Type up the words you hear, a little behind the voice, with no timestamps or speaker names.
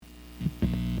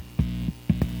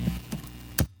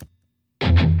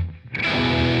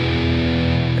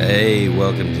Hey,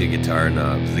 welcome to Guitar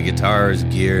Knobs, the guitars,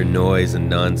 gear, noise, and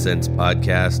nonsense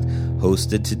podcast,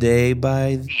 hosted today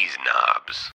by these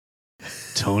knobs.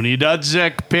 Tony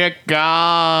Dudzik, pick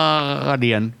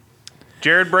Guardian.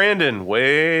 Jared Brandon,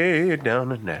 way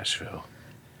down in Nashville.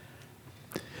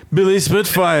 Billy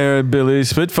Spitfire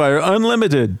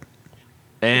Unlimited.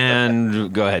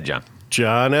 And go ahead, John.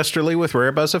 John Esterly with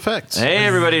Rare Buzz Effects. Hey,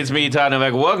 everybody, it's me, Todd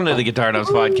Novak. Welcome to the Guitar Knobs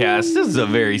podcast. This is a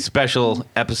very special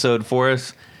episode for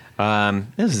us.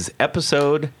 This is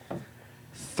episode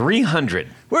 300.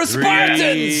 We're Spartans!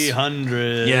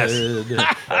 300.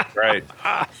 Yes. That's right.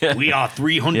 We are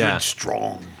 300 Yeah.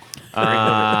 strong.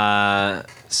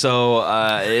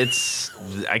 It's,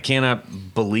 I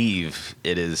cannot believe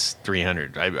it is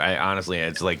 300. I honestly,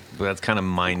 it's like, that's kind of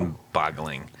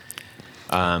mind-boggling.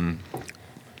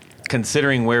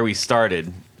 Considering where we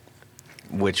started,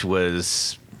 which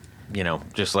was, you know,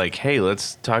 just like, hey,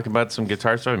 let's talk about some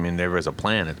guitar stuff. I mean, there was a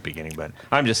plan at the beginning, but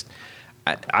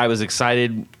I was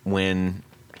excited when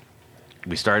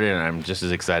we started, and I'm just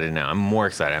as excited now. I'm more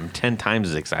excited. I'm 10 times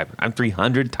as excited. I'm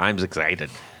 300 times excited.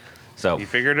 So You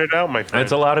figured it out, my friend.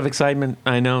 that's a lot of excitement.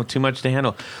 I know, too much to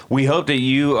handle. We hope that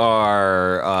you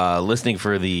are listening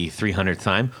for the 300th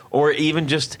time, or even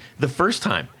just the first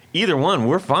time. Either one,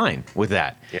 we're fine with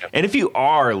that. Yeah. And if you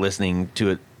are listening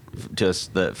to us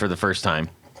for the first time,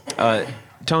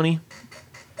 Tony,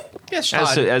 Yes,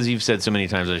 Todd. as you've said so many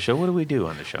times on the show, what do we do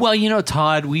on the show? Well, you know,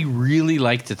 Todd, we really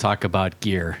like to talk about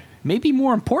gear. Maybe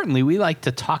more importantly, we like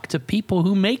to talk to people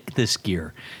who make this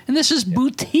gear. And this is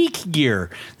boutique gear.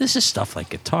 This is stuff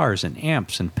like guitars and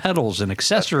amps and pedals and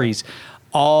accessories.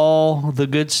 All the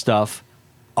good stuff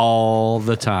all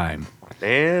the time.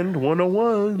 And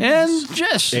 101. And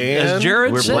just as And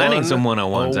Jared we're said, planning some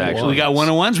 101s, actually. we got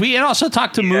 101s. We can also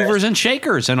talk to movers and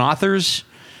shakers and authors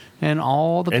and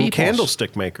all the And people.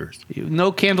 candlestick makers.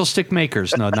 No candlestick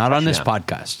makers. No, not on this Yeah.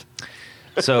 podcast.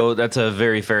 So that's a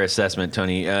very fair assessment,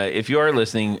 Tony. If you are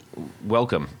listening,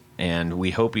 welcome. And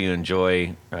we hope you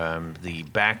enjoy the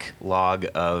backlog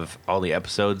of all the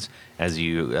episodes as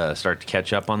you start to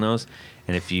catch up on those.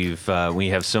 And if we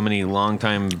have so many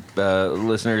longtime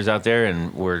listeners out there,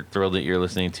 and we're thrilled that you're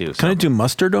listening too. Can I do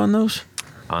mustard on those?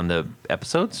 On the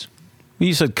episodes?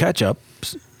 You said ketchup.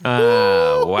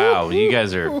 Wow, you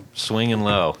guys are swinging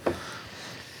low.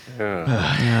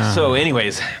 So,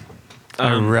 anyways,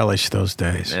 I relish those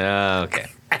days. okay.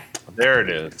 There it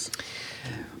is.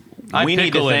 I We need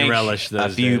to pickle and thank relish a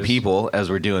those few days. people as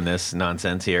we're doing this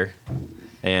nonsense here.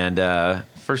 And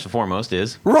first and foremost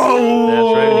is Roll!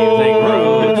 That's right. We need to thank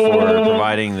Rode for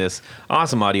providing this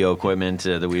awesome audio equipment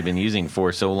that we've been using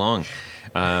for so long.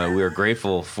 We are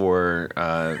grateful for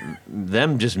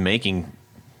them just making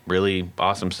really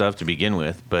awesome stuff to begin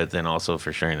with, but then also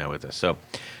for sharing that with us. So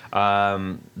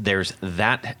there's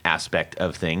that aspect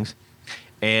of things.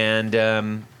 And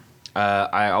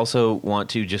I also want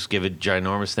to just give a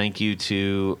ginormous thank you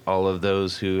to all of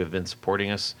those who have been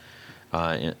supporting us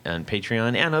on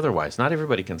Patreon and otherwise. Not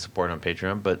everybody can support on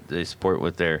Patreon, but they support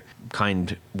with their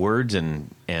kind words and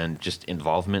just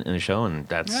involvement in the show, and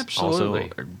that's Absolutely.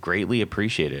 also greatly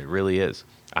appreciated. It really is.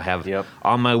 I have Yep.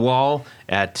 on my wall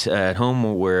at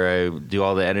home where I do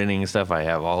all the editing and stuff, I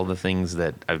have all the things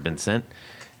that I've been sent,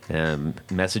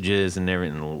 messages and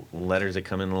everything, letters that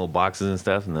come in little boxes and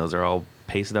stuff, and those are all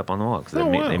pasted up on the wall because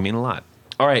they mean a lot.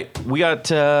 All right, we got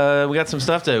some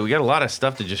stuff we got a lot of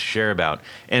stuff to just share about,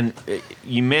 and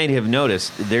you may have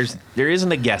noticed there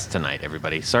isn't a guest tonight.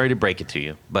 Everybody, sorry to break it to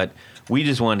you, but we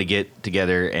just wanted to get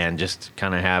together and just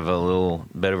kind of have a little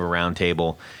bit of a round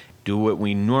table, do what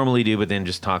we normally do, but then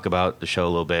just talk about the show a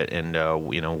little bit and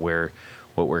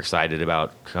what we're excited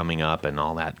about coming up and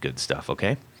all that good stuff.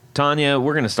 Okay, Tanya,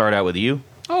 we're going to start out with you,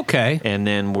 Okay. and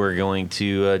then we're going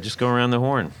to just go around the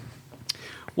horn.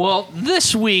 Well,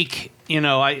 this week, you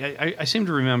know, I seem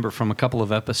to remember from a couple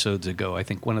of episodes ago, I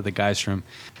think one of the guys from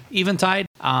Eventide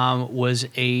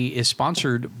is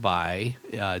sponsored by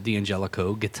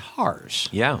D'Angelico Guitars.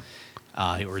 Yeah.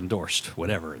 Or endorsed,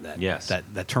 whatever Yes.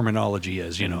 that terminology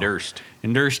is, you know.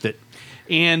 Endorsed it.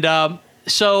 And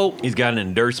so, He's got an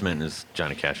endorsement, as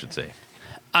Johnny Cash would say.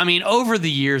 I mean, over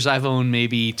the years, I've owned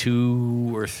maybe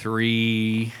 2 or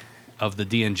 3 of the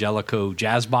D'Angelico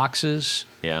jazz boxes.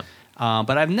 Yeah.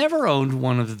 But I've never owned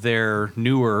one of their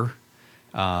newer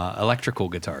electrical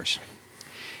guitars.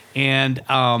 And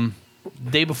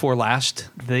day before last,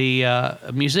 a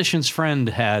musician's friend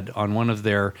had on one of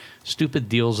their stupid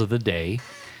deals of the day,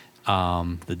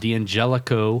 the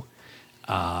D'Angelico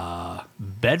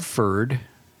Bedford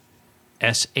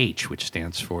SH, which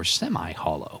stands for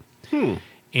semi-hollow.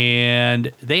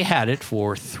 and they had it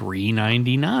for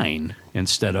 $399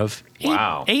 instead of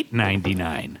Wow.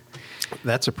 $899.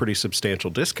 That's a pretty substantial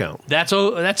discount. That's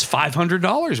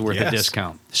 $500 worth of Yes.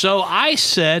 discount. So I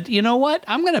said, you know what?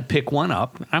 I'm going to pick one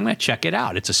up. I'm going to check it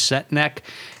out. It's a set neck,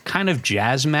 kind of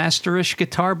Jazzmaster-ish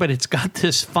guitar, but it's got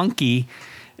this funky,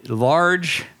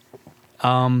 large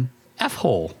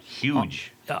F-hole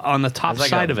Huge. on the top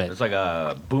side of it. It's like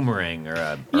a boomerang or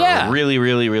a Yeah. really,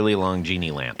 really, really long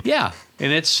genie lamp. Yeah,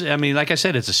 and it's, I mean, like I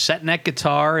said, it's a set neck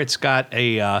guitar. It's got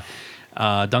a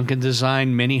Duncan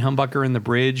Design mini humbucker in the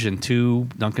bridge and two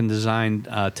Duncan Design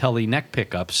Telly neck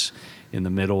pickups in the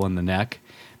middle and the neck,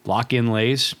 block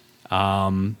inlays. So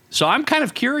I'm kind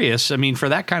of curious. I mean, for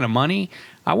that kind of money,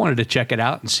 I wanted to check it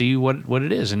out and see what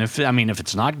it is. And if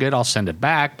it's not good, I'll send it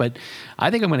back. But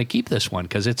I think I'm going to keep this one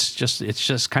because it's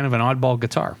just kind of an oddball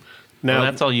guitar. Now,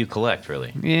 Well, that's all you collect,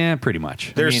 really. Yeah, pretty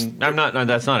much. I mean, I'm not. No,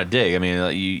 that's not a dig. I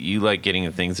mean, you like getting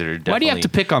the things that are definitely. Why do you have to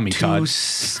pick on me, two Todd?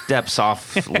 steps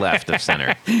off left of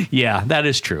center. Yeah, that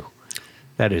is true.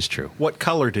 That is true. what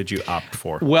color did you opt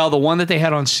for? Well, the one that they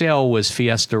had on sale was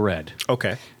Fiesta Red.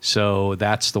 Okay. So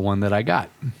that's the one that I got,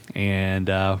 and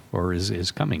or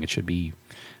is coming. It should be.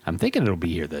 I'm thinking it'll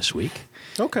be here this week.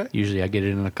 Okay. Usually, I get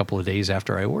it in a couple of days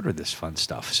after I order this fun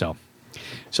stuff. So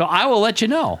I will let you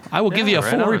know. I will give you a right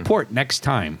full on. report next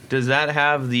time. Does that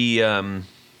have the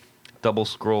double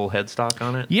scroll headstock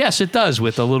on it? Yes, it does,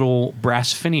 with a little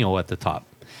brass finial at the top.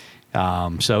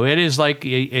 So it is like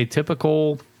a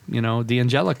typical,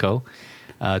 D'Angelico.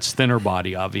 It's thinner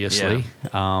body, obviously.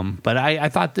 But I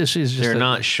thought this is just They're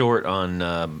not short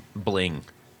on bling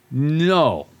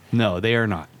No, they are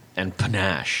not. and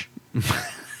panache.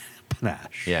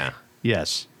 Panache. Yeah.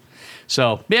 Yes.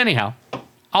 So anyhow,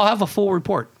 I'll have a full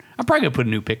report. I'm probably gonna put a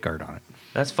new pick guard on it.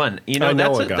 That's fun. I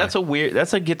know a guy.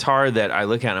 That's a guitar that I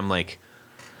look at and I'm like,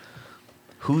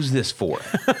 who's this for?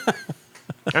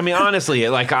 I mean, honestly,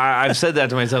 like I've said that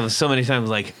to myself so many times.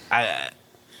 Like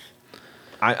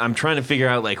I'm trying to figure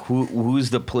out like who is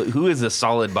the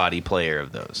solid body player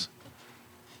of those.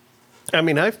 I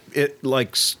mean,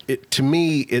 to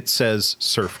me, it says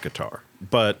surf guitar,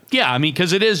 but Yeah, I mean,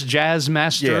 because it is jazz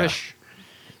master-ish.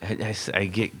 I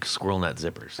get squirrel nut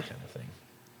zippers kind of thing.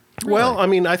 well, I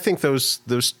mean, I think those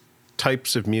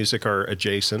types of music are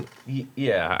adjacent.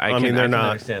 Yeah, I mean, they're can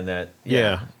not- understand that.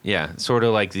 Yeah. Yeah, sort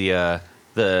of like the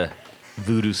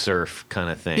voodoo surf kind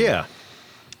of thing. Yeah.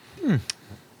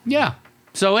 Yeah.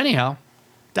 So anyhow,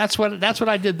 that's what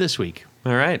I did this week.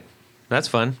 All right, that's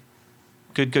fun.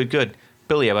 Good.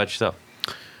 Billy, how about yourself?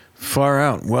 Far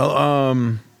out.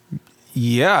 Well,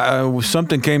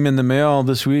 something came in the mail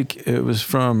this week. It was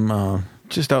from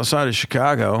just outside of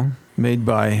Chicago, made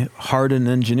by Hardin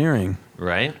Engineering.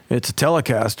 Right, It's a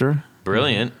Telecaster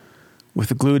brilliant.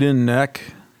 with a glued-in neck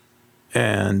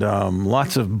and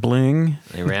lots of bling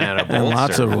They ran out of bolts and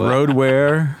lots or of what? road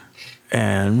wear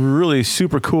and really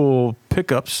super cool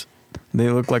pickups. They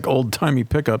look like old-timey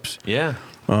pickups. Yeah,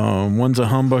 One's a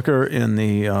humbucker in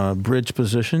the bridge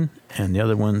position, and the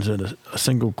other one's at a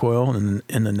single coil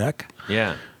in the neck.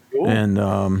 yeah. And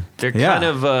They're yeah. kind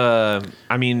of.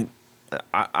 I mean,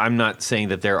 I'm not saying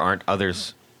that there aren't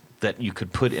others that you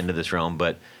could put into this realm,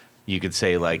 but you could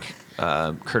say like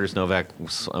Curtis Novak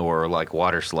or like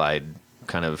Water Slide.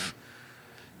 Kind of,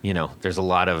 there's a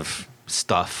lot of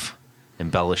stuff,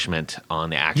 embellishment on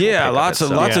the actual. Yeah, pickup lots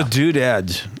itself. of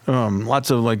doodads, lots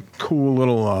of like cool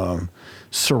little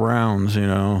surrounds,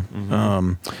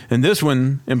 Mm-hmm. And this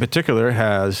one in particular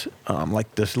has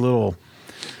like this little,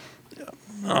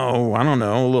 I don't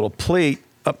know, a little plate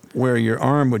up where your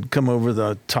arm would come over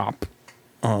the top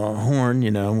horn,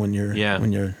 when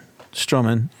you're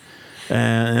strumming,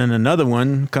 and another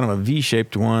one, kind of a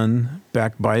V-shaped one,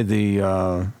 back by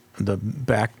the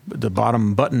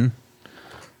bottom button.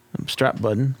 Strap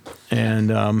button and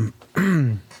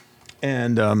kind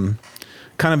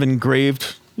of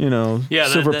engraved,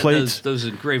 silver plates. Those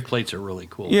engraved plates are really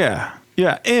cool. Yeah,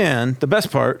 and the best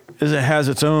part is it has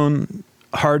its own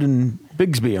Hardin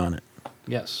Bigsby on it.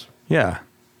 Yes. Yeah,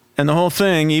 and the whole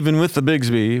thing, even with the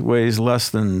Bigsby, weighs less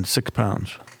than 6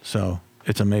 pounds. So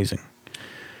it's amazing.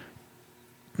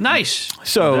 Nice.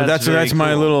 So That's that's very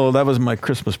my cool. that was my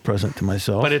Christmas present to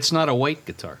myself. But it's not a white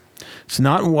guitar. It's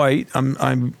not white.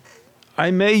 I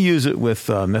may use it with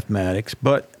mathematics,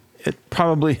 but it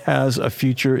probably has a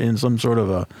future in some sort of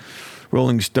a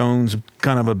Rolling Stones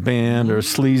kind of a band, or a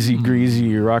sleazy,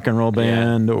 greasy rock and roll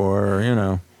band, or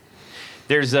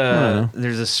There's know.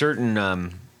 a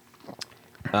certain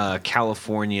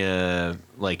California,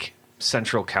 like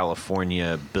Central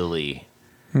California Billy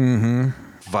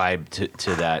vibe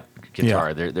to that guitar.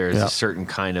 Yeah. There's Yeah. a certain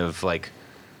kind of like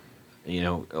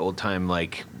old time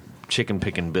like chicken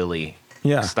picking Billy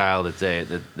Yeah. style that they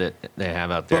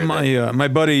have out there. But my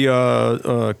buddy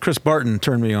Chris Barton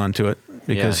turned me on to it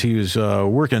because he was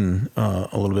working a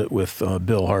little bit with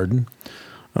Bill Harden,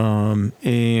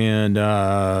 and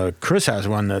Chris has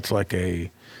one that's like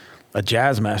a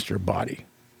Jazzmaster body,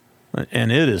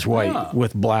 and it is white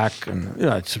with black, and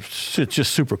it's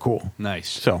just super cool. Nice.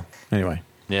 So anyway.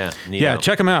 yeah, Yeah,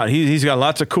 check him out. He's got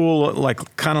lots of cool,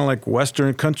 kind of like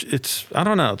Western country. It's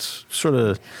sort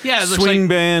of it looks swing like-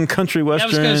 band country Western. I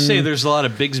was going to say there's a lot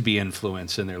of Bigsby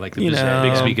influence in there, like the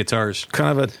Bigsby guitars.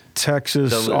 kind of a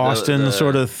Texas The- Austin the-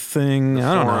 sort of thing.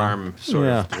 I don't forearm know. sort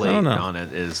yeah, of I plate don't know. on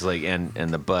it is like, and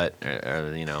the butt,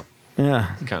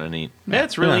 Yeah, kind of neat. Yeah,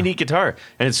 it's a really Yeah. neat guitar,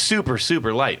 and it's super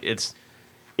super light. It's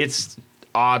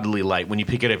oddly light. When you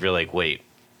pick it up, you're like, wait,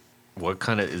 what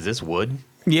kind of is this wood?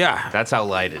 yeah, That's how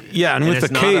light it is. yeah. And with it's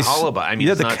the not case, a hollow body. I mean,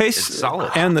 yeah, it's the not, case it's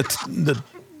solid. and the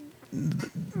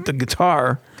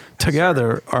guitar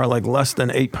together are like less than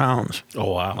 8 pounds.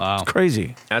 Oh wow. Wow.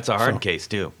 Crazy. That's a hard case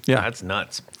too. Yeah. That's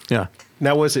nuts. Yeah,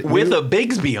 Now was it With new? a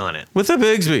Bigsby on it. with a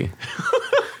Bigsby.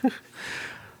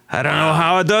 I don't know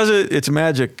how it does it. It's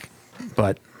magic,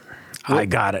 but I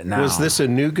got it now. Was this a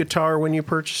new guitar when you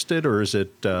purchased it, or is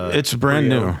it? It's brand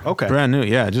new. pre-owned? Okay. Brand new.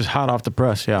 Yeah, just hot off the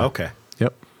press. Yeah. Okay.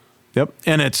 Yep.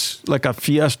 And it's like a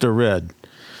Fiesta red.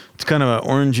 It's kind of an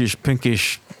orangish,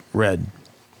 pinkish red.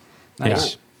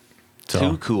 Nice. So,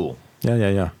 Too cool.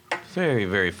 yeah. Very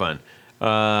very fun.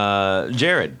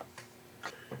 Jared.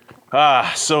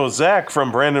 So Zach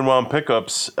from Brandon Wong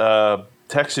Pickups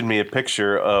texted me a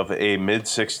picture of a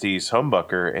mid-60s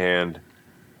humbucker, and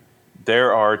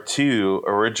there are 2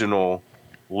 original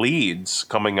leads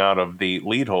coming out of the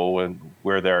lead hole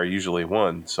where there are usually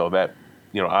 1. So that,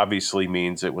 obviously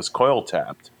means it was coil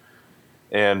tapped.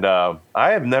 And I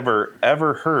have never,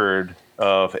 ever heard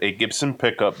of a Gibson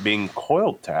pickup being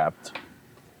coil tapped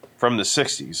from the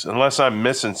 60s, unless I'm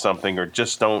missing something or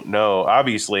just don't know.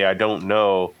 Obviously, I don't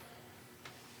know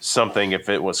something if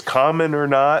it was common or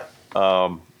not.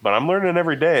 But I'm learning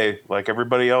every day, like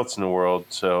everybody else in the world.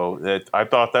 So I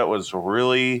thought that was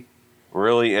really,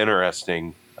 really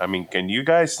interesting. I mean, can you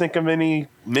guys think of any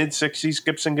mid-60s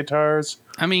Gibson guitars?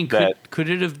 I mean, that- could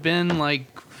it have been like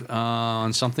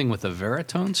on something with a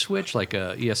Veritone switch, like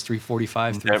a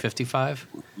ES345, 355?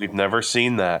 We've never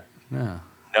seen that. Yeah.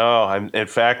 No, in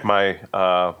fact, my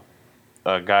a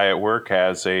guy at work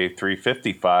has a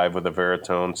 355 with a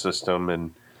Veritone system,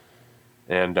 and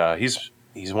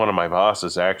he's one of my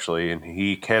bosses actually, and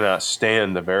he cannot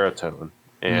stand the Veritone,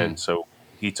 and so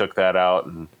he took that out,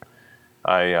 and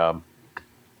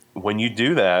when you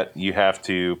do that, you have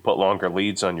to put longer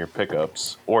leads on your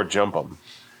pickups or jump them,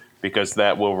 because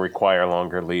that will require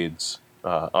longer leads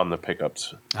on the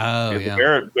pickups. Oh, The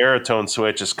yeah. baritone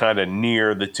switch is kind of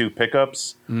near the 2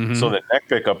 pickups, so the neck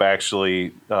pickup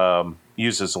actually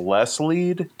uses less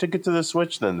lead to get to the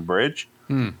switch than the bridge.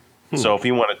 So if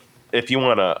you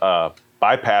want to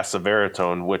bypass the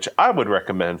baritone, which I would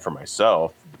recommend for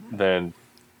myself, then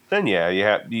yeah,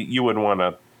 you would want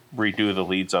to redo the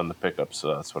leads on the pickup.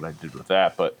 So that's what I did with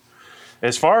that. But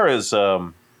as far as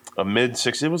a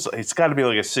mid-60s, it's got to be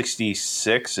like a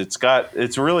 66.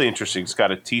 It's really interesting. It's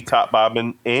got a T-top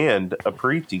bobbin and a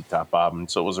pre-T-top bobbin.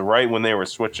 So it was right when they were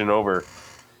switching over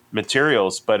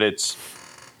materials. But it's,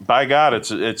 by God,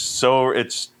 it's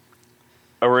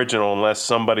original, unless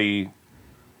somebody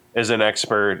is an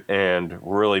expert and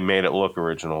really made it look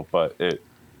original. But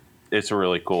it's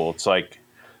really cool. It's like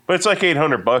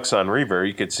 $800 on Reverb.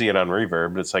 You could see it on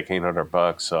Reverb, but it's like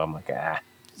 $800. So I'm like,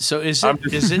 So is I'm it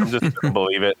just couldn't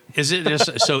believe it. is it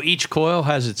just so each coil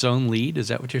has its own lead? Is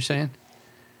that what you're saying?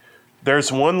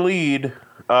 There's one lead.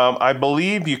 I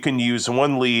believe you can use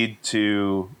one lead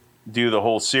to do the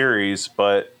whole series,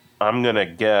 but I'm gonna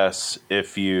guess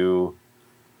if you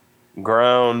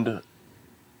ground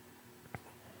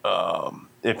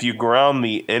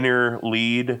the inner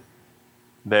lead,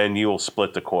 then you will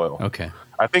split the coil. Okay.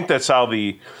 I think that's how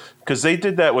because they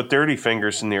did that with Dirty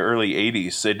Fingers in the early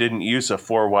 80s. They didn't use a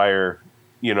 4-wire,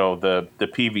 the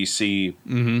PVC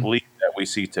lead that we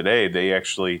see today. They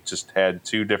actually just had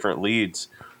 2 different leads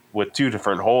with 2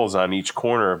 different holes on each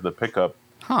corner of the pickup,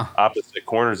 opposite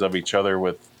corners of each other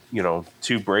with,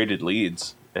 2 braided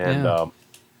leads. And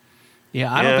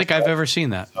Yeah, I don't think I've ever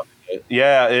seen that.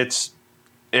 yeah, it's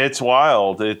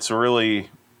wild. It's really,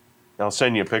 I'll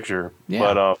send you a picture.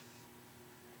 Yeah. But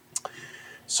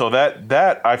so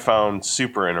that I found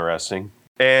super interesting.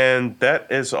 And that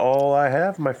is all I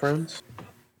have, my friends.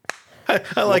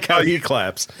 I like how he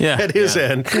claps at his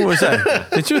end. What was that?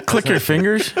 Did you click your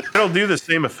fingers? It'll do the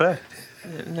same effect.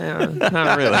 No,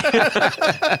 not really.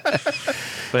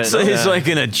 But So he's like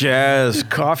in a jazz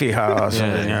coffee house.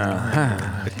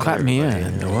 Yeah. Clap me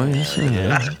in, boys.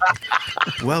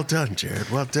 Well done, Jared.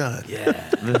 Well done.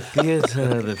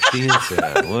 the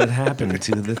theater. What happened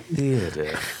to the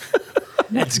theater?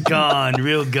 It's gone,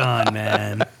 real gone,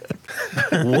 man.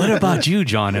 What about you,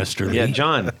 John Esterly? Yeah,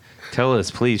 John, tell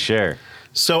us, please share.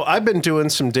 So I've been doing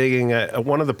some digging.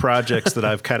 One of the projects that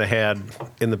I've kind of had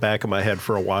in the back of my head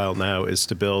for a while now is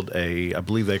to build I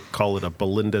believe they call it a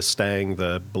Belinda Stang,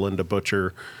 the Belinda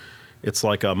Butcher. It's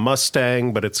like a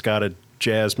Mustang, but it's got a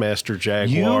Jazzmaster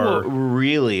Jaguar. You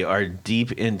really are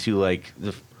deep into like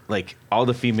all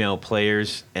the female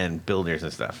players and builders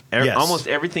and stuff. Yes. Almost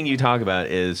everything you talk about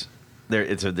is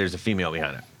there's a female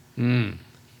behind it.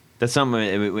 That's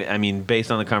something. I mean,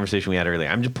 based on the conversation we had earlier,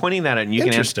 I'm just pointing that out, and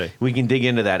Interesting. We can dig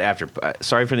into that after.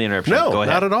 Sorry for the interruption. No, Go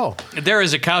ahead. not at all. There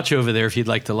is a couch over there if you'd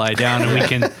like to lie down, and we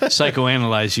can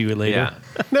psychoanalyze you later.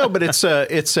 Yeah. No, but it's a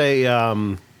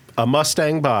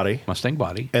Mustang body, Mustang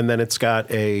body. and then it's got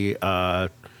the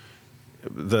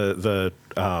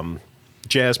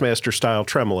Jazzmaster style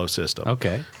tremolo system.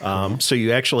 Okay. So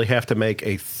you actually have to make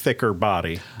a thicker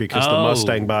body because the Oh.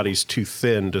 Mustang body's too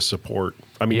thin to support.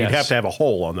 I mean, Yes. you'd have to have a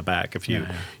hole on the back if you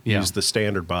Yeah. use the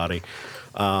standard body.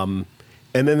 And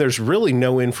then there's really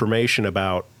no information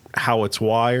about how it's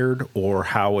wired or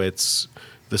how it's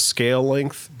the scale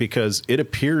length because it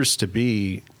appears to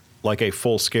be like a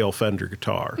full scale Fender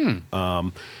guitar.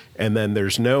 And then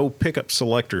there's no pickup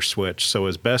selector switch. So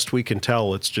as best we can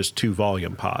tell, it's just 2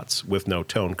 volume pots with no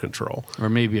tone control. Or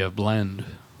maybe a blend.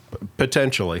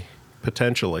 Potentially,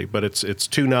 but it's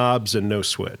 2 knobs and no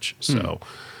switch. So,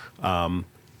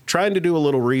 trying to do a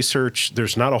little research.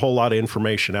 There's not a whole lot of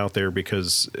information out there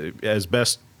because, as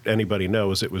best anybody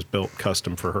knows, it was built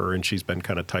custom for her, and she's been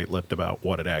kind of tight-lipped about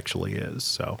what it actually is.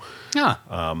 So,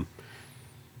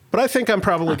 but I think I'm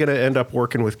probably going to end up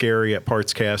working with Gary at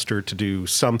Partscaster to do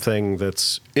something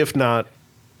that's, if not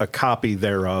a copy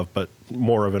thereof, but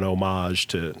more of an homage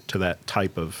to that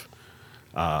type of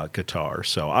guitar.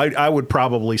 So I would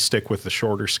probably stick with the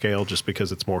shorter scale just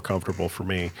because it's more comfortable for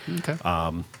me. Okay.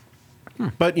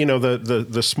 But you know,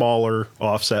 the smaller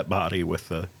offset body with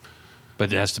the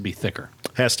But it has to be thicker.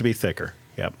 has to be thicker.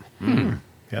 Yep.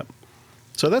 Yep.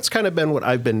 So that's kind of been what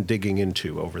I've been digging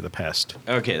into over the past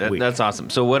Okay, week. that's awesome.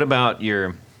 So what about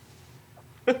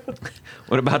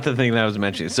what about the thing that I was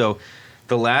mentioning? So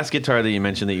the last guitar that you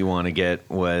mentioned that you want to get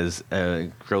was a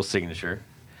Girl Signature.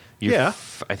 Yeah.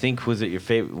 I think was it your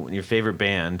favorite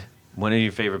band? One of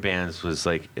your favorite bands was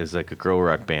like a girl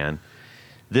rock band.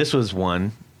 This was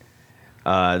one.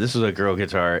 This was a girl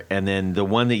guitar, and then the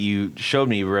one that you showed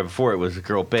me right before it was a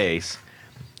girl bass.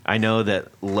 I know that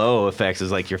Low Effects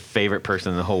is like your favorite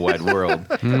person in the whole wide world.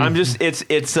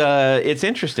 It's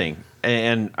interesting,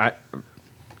 and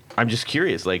I'm just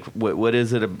curious. Like, what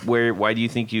is it? Why do you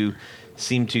think you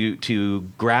seem to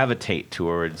gravitate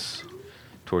towards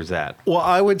that? Well,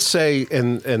 I would say,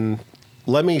 and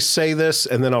let me say this,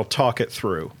 and then I'll talk it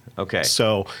through. Okay.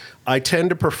 So I tend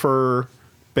to prefer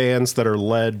bands that are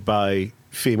led by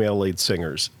female lead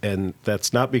singers. And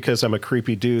that's not because I'm a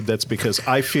creepy dude. That's because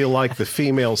I feel like the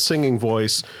female singing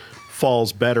voice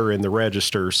falls better in the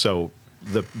register. So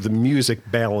the music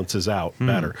balances out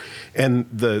better. And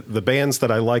the bands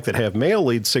that I like that have male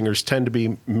lead singers tend to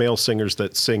be male singers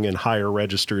that sing in higher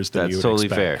registers than That's you would totally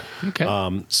expect. fair.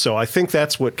 Okay. So I think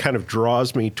that's what kind of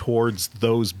draws me towards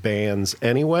those bands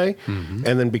anyway. And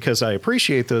then because I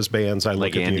appreciate those bands, I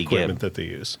Like look at Andy the equipment Gibb. that they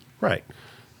use. Right.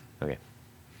 Okay.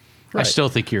 I still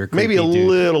think you're a creepy Maybe a dude.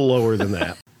 little lower than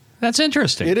that. That's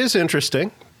interesting. It is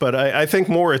interesting, but I think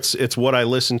more it's what I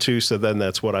listen to, so then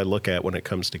that's what I look at when it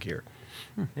comes to gear.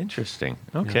 Interesting.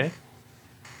 Okay.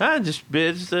 Just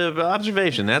it's an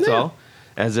observation. That's all.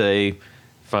 As a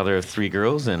father of 3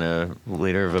 girls and a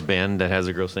leader of a band that has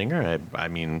a girl singer, I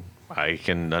mean, I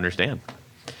can understand.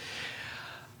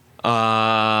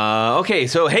 Okay.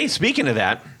 So, hey, speaking of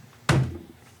that,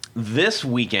 this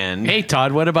weekend, Hey,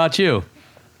 Todd, what about you?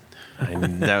 I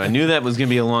knew that was going to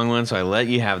be a long one, so I let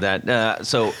you have that.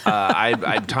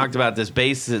 I talked about this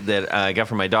bass that I got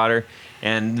from my daughter,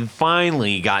 and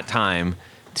finally got time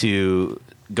to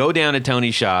go down to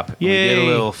Tony's shop. We did a Yay.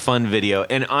 little fun video,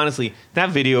 and honestly,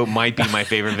 that video might be my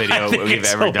favorite video we've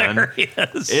ever done.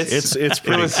 It's It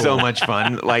pretty was cool. so much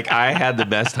fun. Like, I had the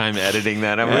best time editing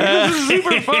that. I'm like, this is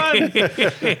super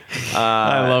fun.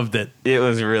 I loved it. It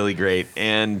was really great,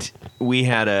 and we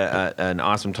had an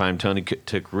awesome time. Tony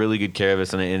took really good care of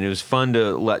us, and it was fun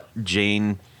to let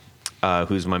Jane,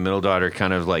 who's my middle daughter,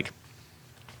 kind of like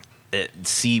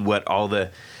see what all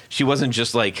the. She wasn't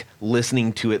just like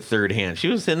listening to it third hand. She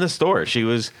was in the store. She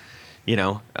was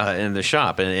in the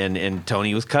shop, and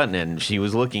Tony was cutting it, and she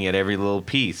was looking at every little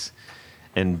piece,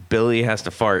 and Billy has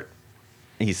to fart.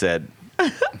 He said,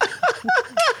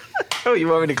 "Oh, you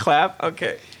want me to clap?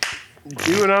 Okay,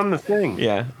 Do it on the thing.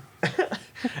 yeah."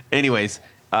 Anyways,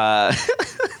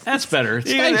 That's better.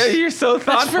 It's nice. you're so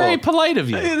thoughtful. That's very polite of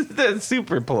you. That's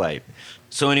super polite.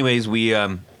 So, anyways, we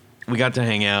got to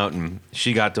hang out, and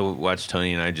she got to watch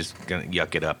Tony and I just kind of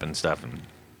yuck it up and stuff, and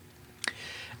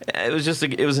it was just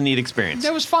it was a neat experience.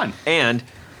 That was fun. And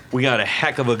we got a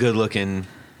heck of a good looking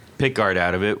pickguard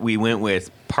out of it. We went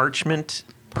with parchment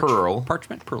pearl.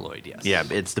 Parchment pearloid, yes. Yeah,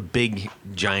 it's the big,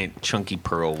 giant, chunky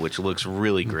pearl, which looks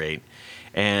really great.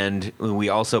 And we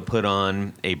also put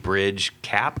on a bridge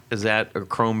cap. Is that a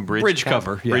chrome bridge cap?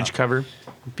 cover? Yeah. Bridge cover.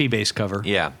 P-base cover.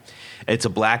 Yeah, it's a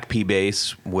black P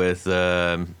base with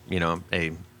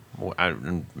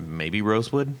maybe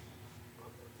rosewood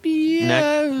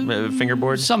neck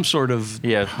fingerboard. Some sort of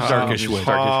darkish wood.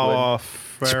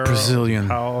 It's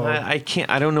Brazilian. I can't.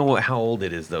 I don't know how old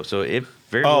it is though. So it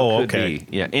very Oh, well could okay. be.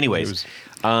 Yeah. Anyways,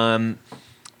 and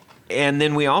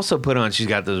then we also put on. She's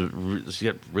got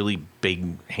really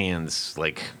big hands,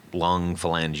 like long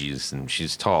phalanges, and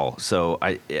she's tall. So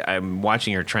I'm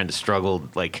watching her trying to struggle,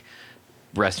 like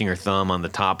resting her thumb on the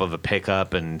top of a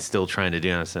pickup and still trying to do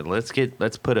it. I said, let's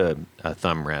put a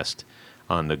thumb rest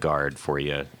on the guard for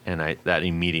you. And that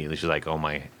immediately, she's like, oh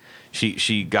my.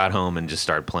 She got home and just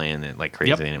started playing it like crazy,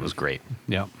 Yep. and it was great.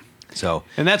 Yep. So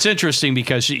And that's interesting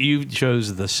because you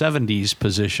chose the 70s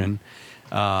position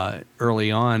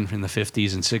early on in the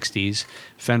 50s and 60s.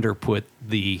 Fender put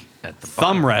the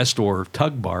thumb rest, or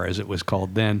tug bar as it was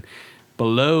called then,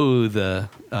 below the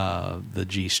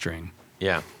G string.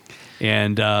 yeah,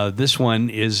 And this one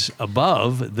is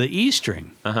above the E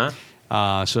string.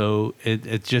 So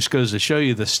it just goes to show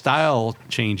you the style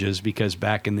changes, because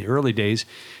back in the early days,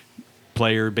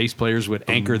 bass players would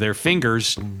anchor their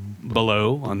fingers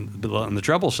below on the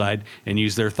treble side and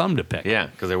use their thumb to pick. yeah,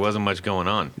 because there wasn't much going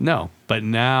on. No, but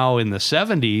now in the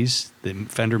 70s, the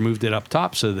Fender moved it up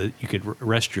top so that you could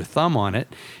rest your thumb on it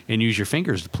and use your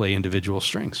fingers to play individual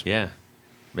strings. Yeah,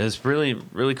 it's really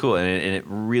really cool, and it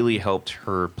really helped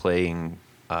her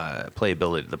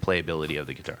playability, the playability of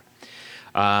the guitar.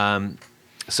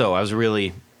 So I was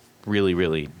really, really,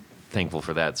 really thankful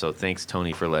for that. So thanks,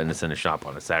 Tony, for letting us in the shop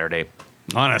on a Saturday.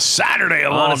 On a Saturday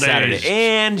of all days.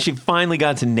 And she finally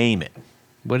got to name it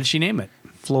What did she name it?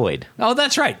 Floyd. Oh,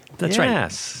 that's right. That's right.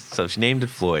 Yes. So she named it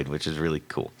Floyd, which is really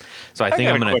cool. So I think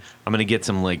got I'm a gonna question. get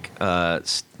some like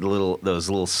those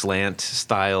little slant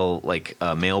style like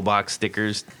mailbox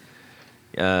stickers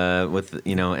with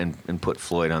and put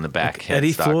Floyd on the back. Like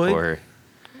Eddie headstock Floyd? for her.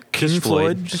 King Just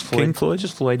Floyd? Just King Floyd?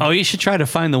 Just Floyd. Oh, you should try to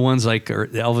find the ones like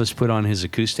Elvis put on his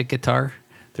acoustic guitar.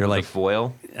 They're like like,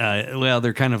 foil.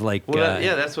 they're kind of like.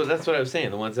 Yeah, that's what I was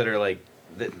saying. The ones that are like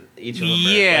each of them.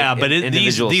 Yeah, are like but these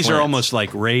individual are slants. almost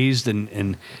like raised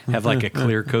and have like a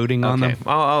clear coating on Okay, them.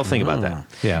 I'll think about that.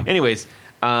 Yeah. Anyways,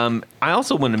 I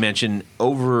also want to mention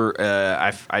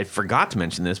I forgot to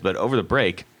mention this, but over the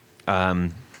break,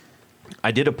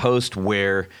 I did a post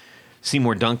where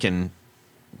Seymour Duncan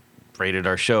rated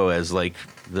our show as like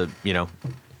the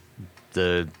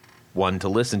one to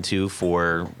listen to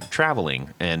for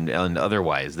traveling and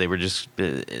otherwise. They were just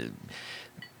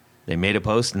they made a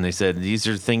post and they said these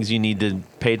are things you need to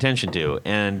pay attention to.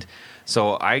 And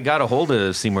so I got a hold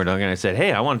of Seymour Duncan and I said,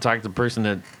 hey, I want to talk to the person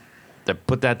that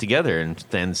put that together and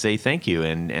then say thank you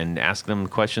and ask them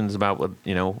questions about what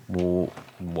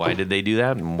why did they do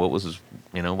that and what was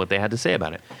what they had to say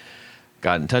about it.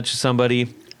 Got in touch with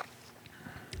somebody.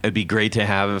 It'd be great to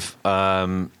have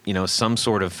some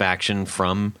sort of faction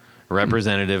from a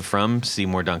representative from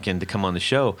Seymour Duncan to come on the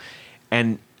show.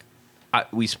 And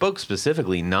we spoke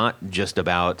specifically not just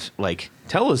about like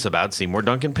tell us about Seymour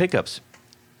Duncan pickups.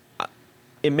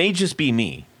 It may just be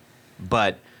me,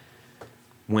 but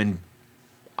when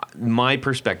my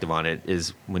perspective on it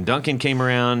is when Duncan came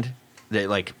around, they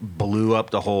like blew up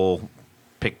the whole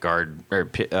pickups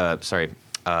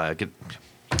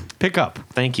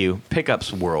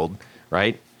world,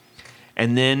 right?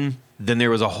 And then there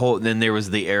was there was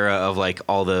the era of like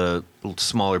all the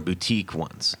smaller boutique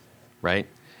ones, right?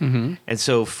 Mm-hmm. And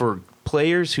so for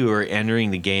players who are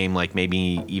entering the game, like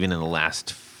maybe even in the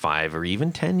last 5 or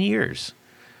even 10 years,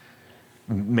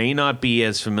 may not be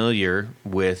as familiar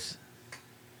with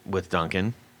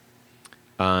Duncan.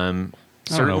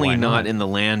 Certainly not in the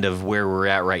land of where we're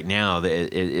at right now.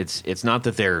 It's not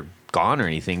that they're gone or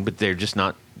anything, but they're just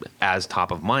not as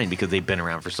top of mind because they've been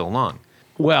around for so long.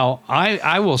 Well,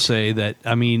 I will say that,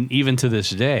 I mean, even to this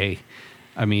day,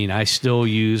 I mean, I still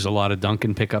use a lot of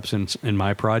Duncan pickups in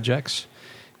my projects.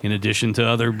 in addition to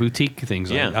other boutique things.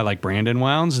 Yeah. I like Brandon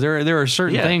Wounds. There are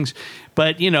certain Yeah. things,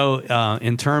 but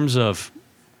in terms of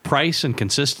price and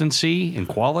consistency and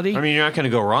quality, I mean, you're not going to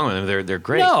go wrong with them. They're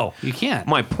great. no, you can't.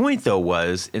 My point, though,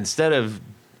 was instead of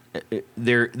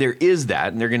there is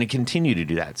that, and they're going to continue to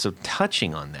do that. So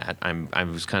touching on that, I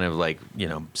was kind of like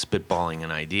spitballing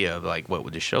an idea of like what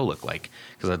would the show look like,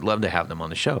 because I'd love to have them on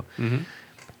the show. Mm-hmm.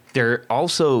 They're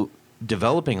also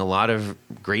developing a lot of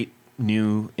great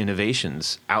new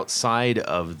innovations outside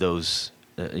of those,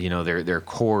 their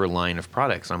core line of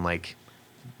products. I'm like,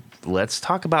 let's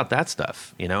talk about that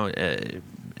stuff,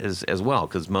 as well,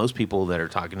 because most people that are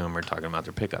talking to them are talking about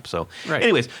their pickup. So, Right.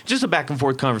 anyways, just a back and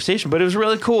forth conversation, but it was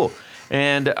really cool,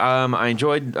 and I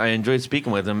enjoyed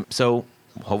speaking with them. So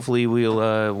hopefully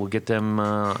we'll get them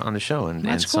on the show in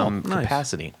That's cool. some Nice.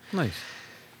 capacity. Nice.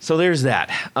 So there's that.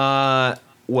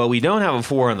 Well, we don't have a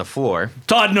 4 on the floor.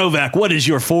 Todd Novak, what is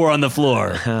your 4 on the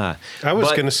floor? I was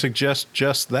But- going to suggest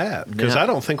just that because Yeah. I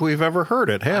don't think we've ever heard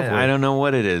it, have we? I don't know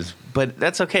what it is, but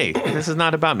that's okay. This is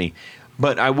not about me.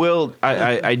 But I will.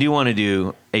 I do want to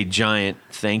do a giant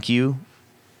thank you,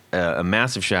 a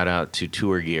massive shout out to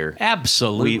Tour Gear.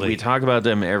 Absolutely. We talk about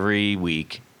them every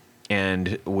week,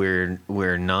 and we're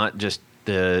not just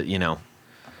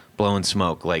blowing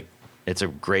smoke. Like, it's a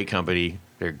great company.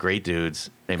 They're great dudes.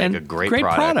 They make And a great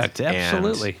product, and-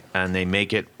 absolutely. and they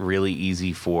make it really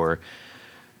easy for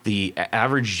the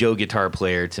average Joe guitar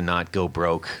player to not go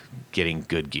broke getting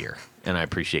good gear, and I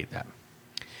appreciate that.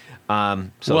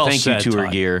 So Well thank said, you, Tour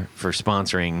Todd. Gear, for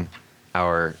sponsoring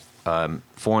our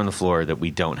 4 on the floor that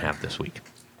we don't have this week.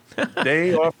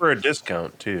 They offer a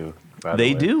discount too. By the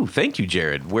They way. do. Thank you,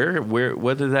 Jared.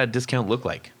 What does that discount look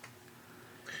like?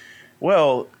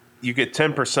 Well, you get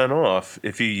 10% off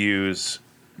if you use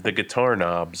the guitar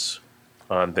knobs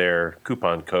on their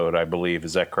coupon code, I believe.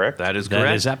 Is that correct? That is correct.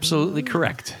 That is absolutely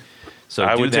correct. So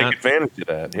I do would that. take advantage of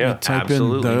that. Yeah. Type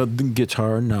absolutely. in the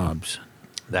guitar knobs.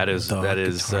 That is The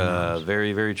guitar knobs.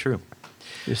 very, very true.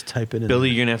 Just type it in. Billy,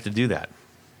 you're gonna have to do that.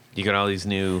 You got all these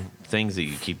new things that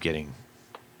you keep getting.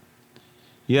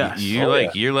 Yes.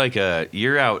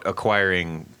 You're out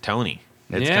acquiring Tony.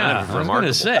 It's yeah, kind of I was remarkable.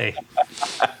 going to say.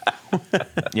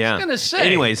 Yeah. gonna say.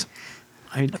 Anyways,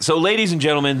 so ladies and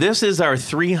gentlemen, this is our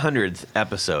 300th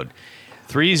episode.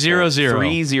 300.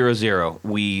 300.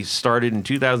 We started in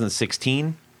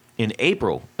 2016, in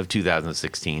April of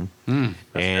 2016.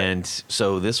 And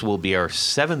so this will be our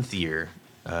 7th year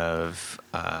of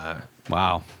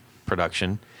Wow.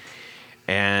 production.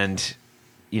 And,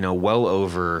 well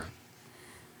over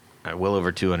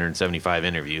 275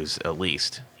 interviews at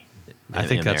least. I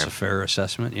think in that's there. a fair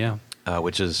assessment, yeah.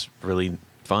 Which is really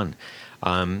fun.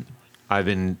 I've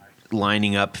been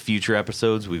lining up future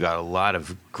episodes. We've got a lot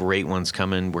of great ones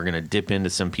coming. We're going to dip into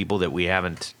some people that we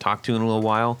haven't talked to in a little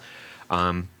while,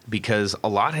 because a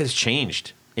lot has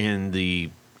changed in the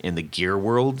gear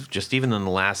world, just even in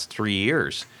the last 3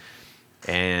 years.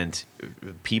 And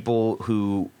people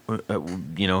who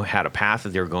had a path that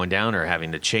they were going down are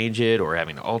having to change it, or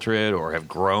having to alter it, or have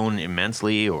grown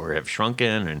immensely, or have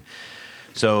shrunken, and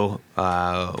so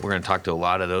we're going to talk to a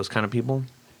lot of those kind of people.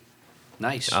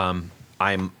 Nice.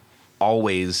 I'm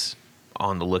always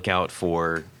on the lookout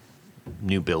for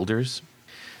new builders,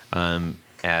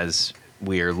 as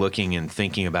we are looking and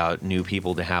thinking about new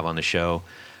people to have on the show.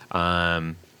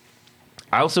 I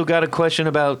also got a question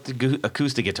about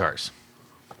acoustic guitars.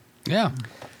 yeah.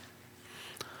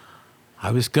 I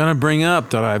was gonna bring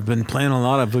up that I've been playing a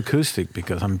lot of acoustic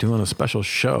because I'm doing a special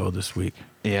show this week.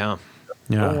 Yeah.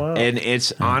 Yeah. Oh, wow. And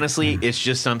it's honestly, it's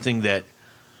just something that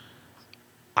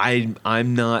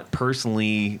I'm not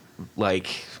personally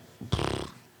like.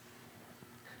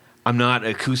 I'm not an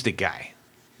acoustic guy,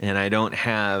 and I don't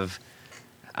have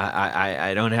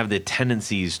I don't have the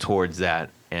tendencies towards that.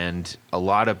 And a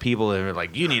lot of people are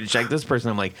like, "You need to check this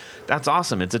person." I'm like, "That's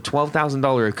awesome! It's a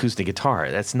 $12,000 acoustic guitar.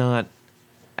 That's not.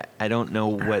 I don't know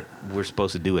what we're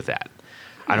supposed to do with that.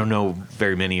 I don't know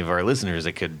very many of our listeners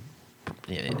that could."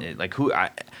 Like who I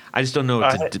just don't know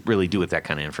what to really do with that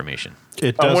kind of information.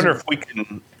 It I doesn't. wonder if we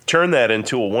can turn that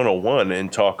into a 101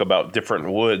 and talk about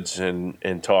different woods and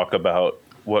talk about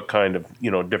what kind of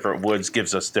different woods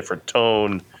gives us different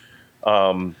tone.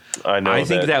 I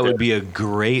think that would be a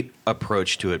great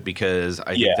approach to it, because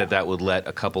I think that would let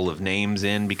a couple of names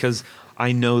in, because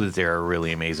I know that there are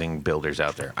really amazing builders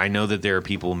out there. I know that there are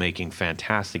people making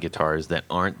fantastic guitars that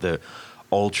aren't the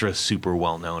ultra super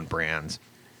well-known brands.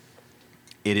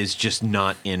 It is just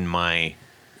not in my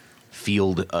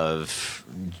field of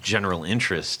general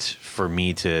interest for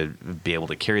me to be able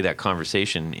to carry that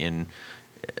conversation in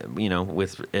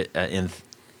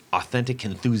authentic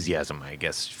enthusiasm, I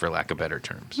guess, for lack of better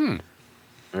terms.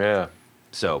 Yeah.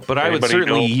 So, but I would Anybody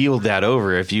certainly know- yield that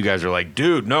over if you guys are like,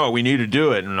 dude, no, we need to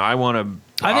do it, and I want to.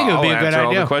 I think it would be a good answer all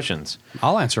idea. the questions.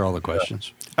 I'll answer all the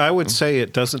questions. I would say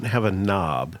it doesn't have a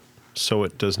knob, so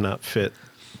it does not fit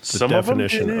the Some of them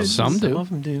definition do. of Some Some do. of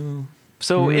them do.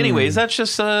 So, anyways, that's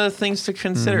just things to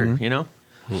consider. You know,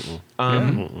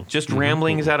 just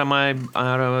ramblings out of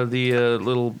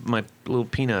the my little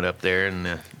peanut up there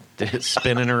and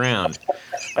spinning around.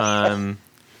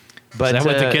 But Is that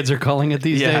what the kids are calling it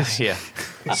these days? Yeah.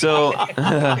 So,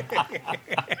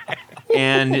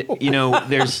 and you know,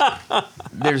 there's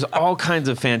all kinds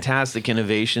of fantastic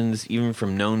innovations, even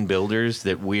from known builders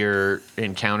that we're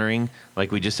encountering.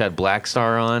 Like we just had Black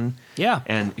Star on, Yeah.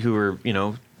 and who are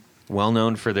well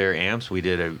known for their amps. We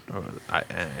did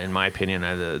in my opinion,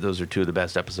 those are two of the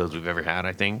best episodes we've ever had.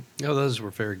 I think. Oh, those were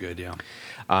very good, yeah.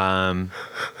 And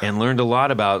learned a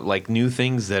lot about like new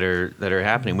things that are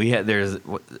happening.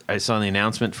 I saw the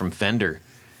announcement from Fender,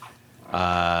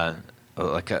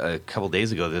 like a couple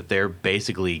days ago, that they're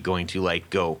basically going to like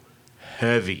go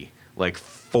heavy, like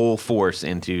full force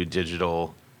into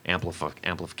digital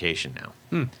amplification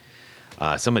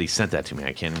now. Somebody sent that to me.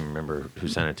 I can't remember who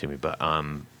sent it to me, but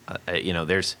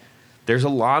there's a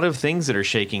lot of things that are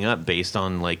shaking up based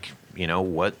on like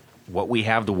what we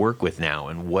have to work with now,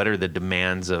 and what are the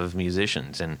demands of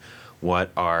musicians, and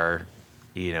what are,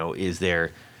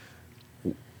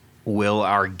 will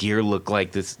our gear look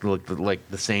like the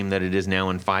same that it is now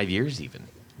in 5 years even,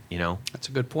 That's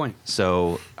a good point.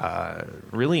 So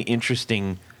really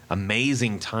interesting,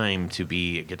 amazing time to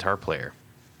be a guitar player,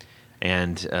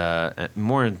 and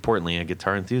more importantly, a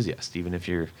guitar enthusiast, even if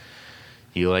you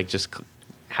like just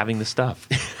having the stuff,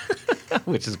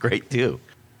 which is great too.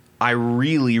 I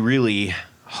really, really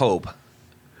hope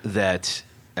that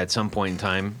at some point in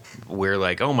time we're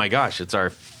like, oh my gosh, it's our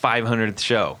 500th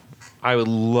show. I would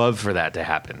love for that to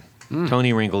happen.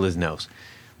 Tony wrinkled his nose,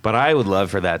 but I would love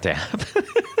for that to happen.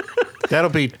 That'll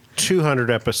be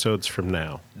 200 episodes from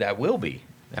now. That will be.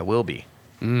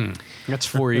 That's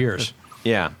 4 years.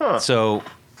 Yeah. So,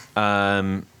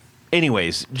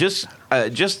 anyways, just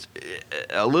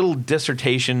a little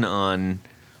dissertation on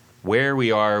where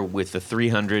we are with the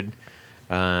 300,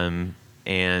 and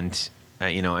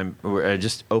we're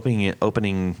just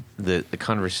opening the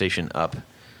conversation up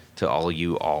to all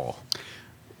you all.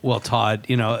 Well, Todd,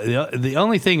 the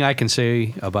only thing I can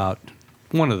say about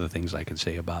one of the things I can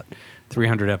say about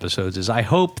 300 episodes is I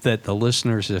hope that the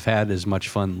listeners have had as much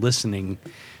fun listening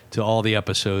to all the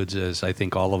episodes as I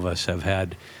think all of us have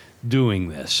had doing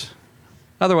this.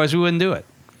 Otherwise, we wouldn't do it.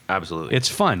 Absolutely. It's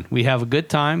fun. We have a good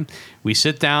time. We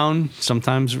sit down.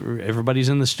 Sometimes everybody's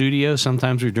in the studio.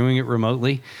 Sometimes we're doing it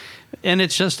remotely. And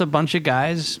it's just a bunch of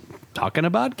guys talking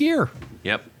about gear.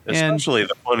 Yep. Especially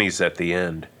the funnies at the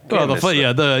end. Well, Can't miss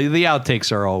them. the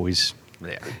outtakes are always...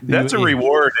 Yeah. That's a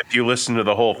reward if you listen to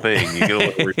the whole thing. You get a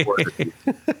little reward.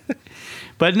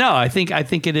 But no, I think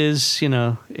it is, and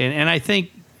I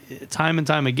think time and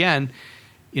time again,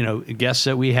 guests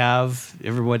that we have,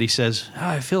 everybody says,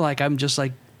 I feel like I'm just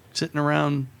like sitting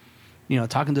around,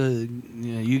 talking to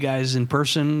you guys in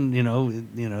person,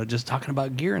 just talking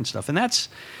about gear and stuff. And that's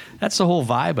the whole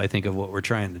vibe, I think, of what we're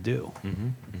trying to do.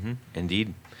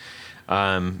 Indeed.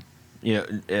 I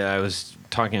was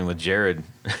talking with Jared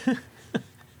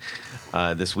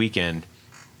this weekend,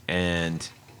 and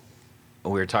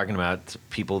we were talking about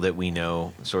people that we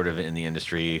know sort of in the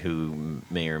industry who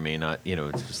may or may not,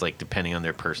 it's just like depending on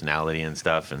their personality and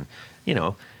stuff. And,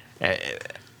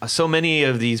 so many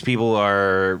of these people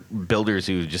are builders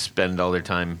who just spend all their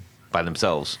time by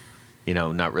themselves,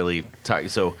 not really talking.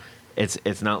 So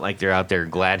it's not like they're out there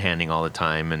glad handing all the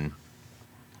time. And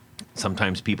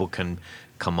sometimes people can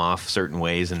come off certain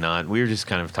ways and not. We were just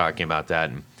kind of talking about that.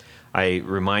 And I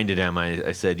reminded him,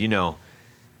 I said,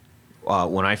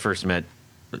 when I first met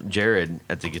Jared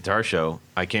at the guitar show,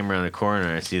 I came around the corner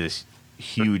and I see this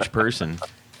huge person.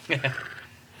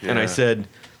 And I said,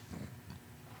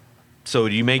 so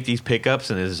do you make these pickups?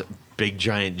 And his big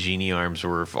giant genie arms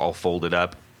were all folded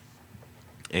up.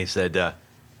 And he said,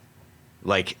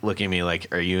 looking at me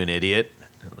like, are you an idiot?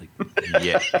 I'm like,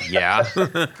 yeah.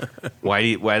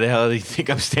 Why the hell do you think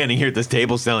I'm standing here at this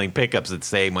table selling pickups that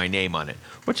say my name on it?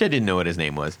 Which I didn't know what his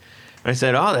name was. And I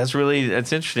said, oh, that's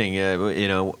interesting.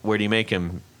 Where do you make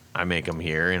them? I make them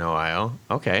here in Ohio.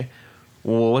 Okay.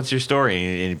 Well, what's your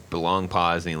story? And a long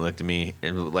pause, and he looked at me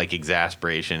in like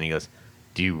exasperation. And he goes,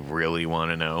 do you really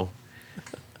want to know?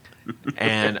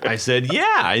 And I said,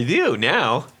 yeah, I do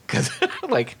now. Because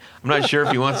like, I'm not sure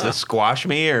if he wants to squash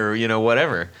me or,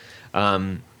 whatever.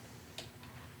 And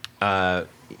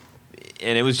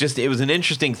it was an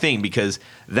interesting thing because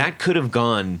that could have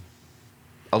gone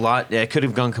a lot. It could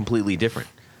have gone completely different.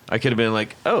 I could have been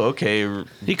like, "Oh, okay."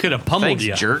 He could have pummeled Thanks,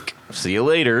 you. jerk. See you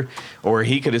later. Or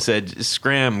he could have said,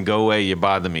 "Scram, go away. You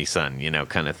bother me, son."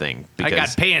 Kind of thing. I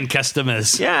got paying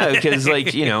customers. Yeah, because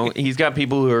he's got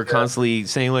people who are constantly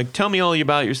saying like, "Tell me all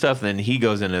about your stuff." And then he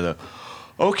goes into the,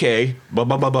 "Okay, blah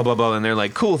blah blah blah blah blah," and they're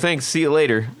like, "Cool, thanks. See you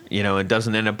later." And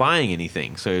doesn't end up buying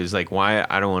anything. So he's like, "Why?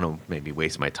 I don't want to maybe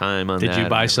waste my time on that." Did you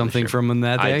buy something from him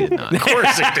that day? I did not. Of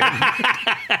course it did.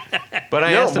 But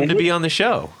I asked him to be on the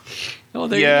show. Oh,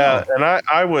 there you go. and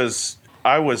I was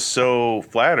so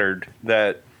flattered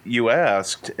that you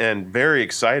asked and very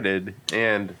excited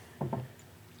and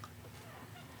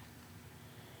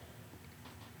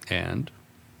And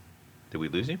Did we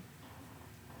lose you?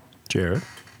 Jared.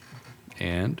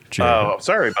 oh,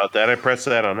 sorry about that. I pressed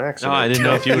that on No, accident. I didn't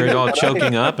know if you were all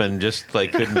choking up and just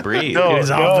like couldn't breathe. No, He's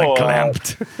off the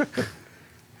clamped.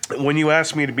 When you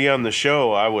asked me to be on the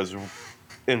show, I was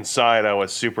inside. I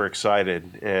was super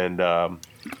excited, and I'm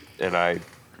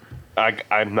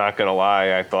not gonna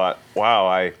lie. I thought, wow,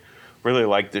 I really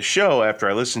liked the show. After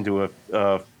I listened to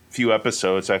a few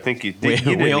episodes, I think you did.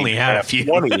 We only had a few.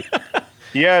 20.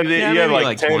 Yeah, you had maybe like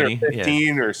like 10 20, or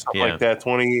 15 or something like that.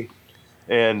 20,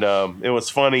 and it was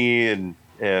funny, and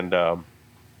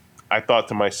I thought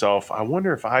to myself, I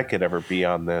wonder if I could ever be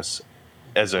on this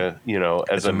as a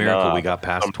It's a miracle we got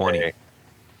past 20.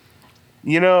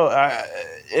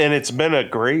 And it's been a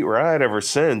great ride ever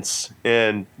since.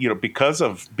 And because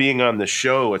of being on the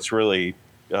show, it's really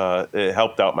it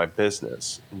helped out my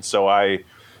business, and so I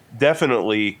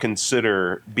definitely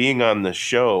consider being on the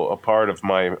show a part of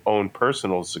my own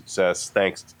personal success,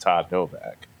 thanks to Todd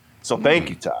Novak. So thank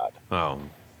you, Todd. Oh,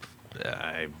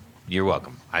 you're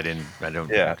welcome. I don't.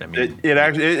 Yeah, I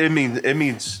mean, it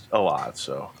means a lot.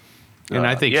 So, And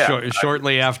I think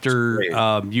shortly after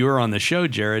great. you were on the show,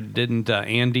 Jared, didn't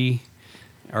Andy,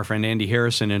 our friend Andy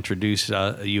Harrison, introduce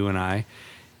you and I?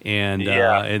 And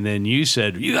and then you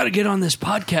said, you got to get on this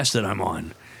podcast that I'm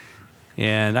on.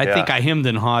 And I think I hemmed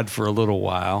and hawed for a little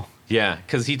while. yeah,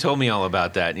 because he told me all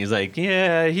about that, and he's like,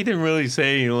 "Yeah, he didn't really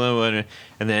say what,"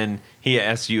 and then he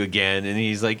asked you again, and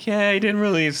he's like, "Yeah, he didn't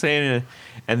really say anything."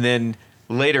 And then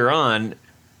later on,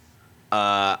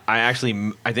 I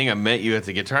think I met you at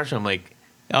the guitar show. I'm like,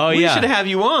 Oh, we yeah. should have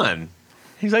you on.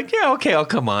 He's like, "Yeah, okay, I'll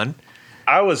come on."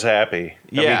 I was happy.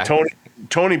 Yeah. I mean,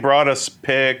 Tony brought us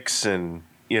picks and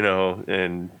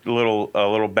and a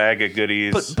little bag of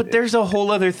goodies. But there's a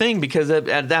whole other thing, because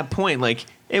at that point, like,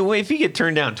 if you get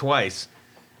turned down twice,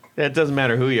 that doesn't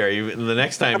matter who you are. The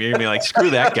next time you're gonna be like, screw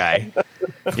that guy,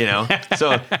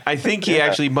 So I think he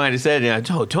actually might have said,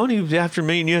 "Oh, Tony, after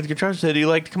meeting you at the guitar, said he'd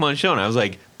like to come on the show," and I was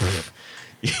like,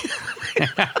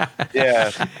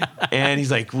 yeah. and he's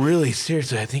like, "Really,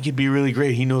 seriously, I think he'd be really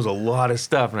great. He knows a lot of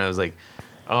stuff," and I was like,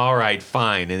 "All right,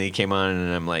 fine." And he came on,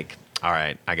 and I'm like, "All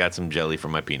right, I got some jelly for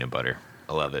my peanut butter.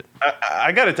 I love it."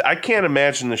 I can't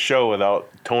imagine the show without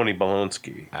Tony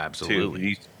Bolonsky. Absolutely. too.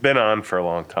 He's been on for a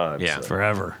long time. Yeah. so.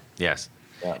 Forever. Yes.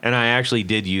 Yeah. And I actually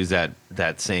did use that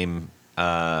same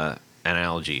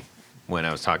analogy when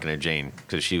I was talking to Jane,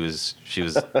 because she was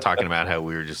talking about how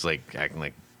we were just like acting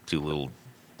like two little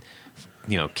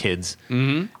kids.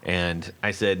 Mm-hmm. And I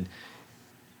said,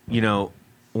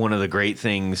 one of the great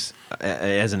things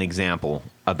as an example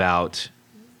about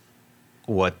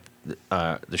what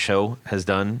the show has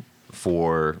done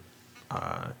for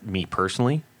me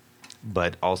personally,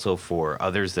 but also for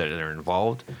others that are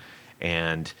involved,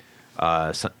 and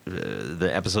the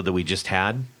episode that we just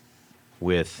had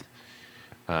with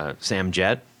Sam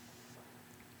Jett,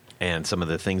 and some of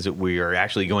the things that we are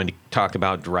actually going to talk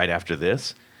about right after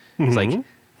this. It's like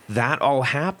that all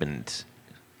happened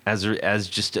as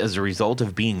a result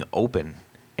of being open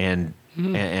and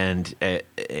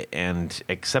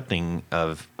accepting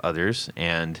of others,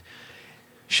 and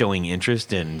showing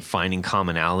interest and finding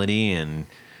commonality, and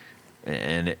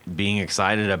being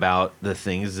excited about the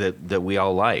things that we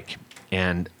all like.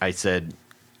 And I said,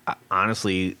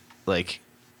 honestly, like,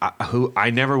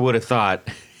 I never would have thought,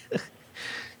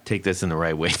 take this in the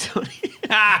right way, Tony.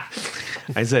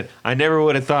 I said, I never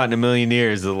would have thought in a million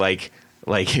years that like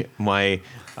my,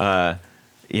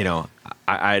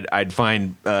 I'd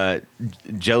find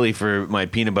jelly for my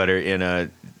peanut butter in a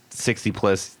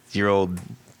 60-plus-year-old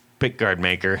pickguard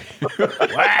maker.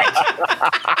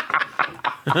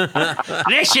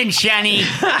 Listen, Shani,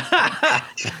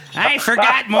 I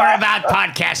forgot more about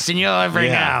podcasts than you'll ever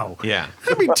know. Yeah.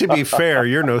 I mean, to be fair,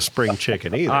 you're no spring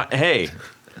chicken either. Hey,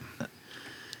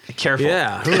 careful.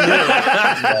 Yeah.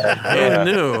 Who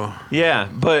knew? Yeah,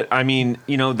 but I mean,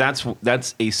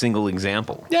 that's a single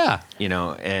example. Yeah.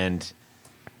 And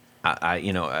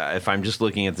if I'm just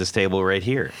looking at this table right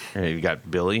here, we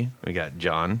got Billy, we got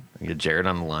John, we got Jared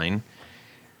on the line.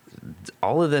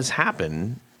 All of this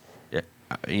happened.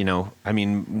 I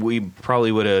mean, we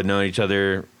probably would have known each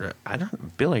other.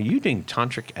 Bill, are you doing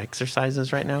tantric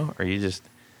exercises right now? Or are you just?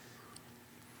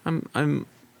 I'm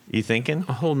You thinking?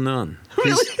 a whole nun.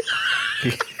 He's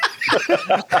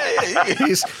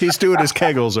doing his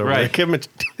kegels over there. Right. Give him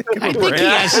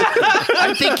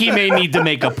I think he may need to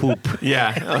make a poop.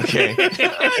 Yeah. Okay. No,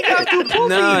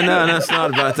 that's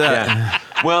not about that. Yeah.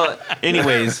 Well,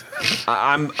 anyways,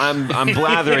 I'm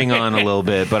blathering on a little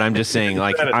bit, but I'm just saying,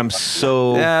 like, I'm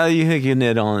so. Yeah, you hit the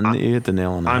nail on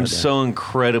the I'm head so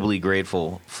incredibly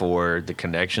grateful for the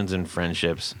connections and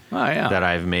friendships that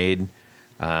I've made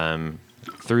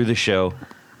through the show,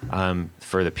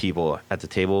 for the people at the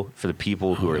table, for the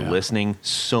people who are listening,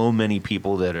 so many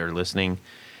people that are listening,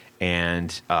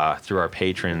 and through our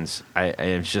patrons.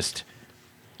 It's just,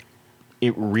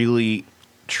 it really,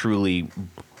 truly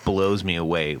blows me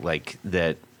away, like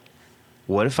that.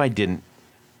 What if I didn't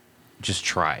just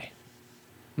try?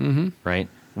 Mm-hmm. Right?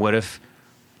 What if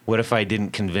I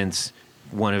didn't convince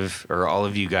one of or all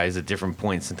of you guys at different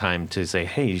points in time to say,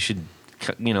 hey, you should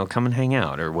come and hang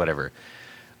out or whatever?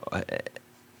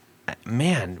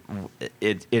 Man,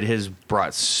 it has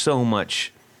brought so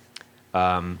much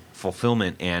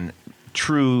fulfillment and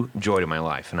true joy to my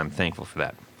life, and I'm thankful for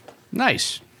that.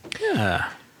 Nice. Yeah.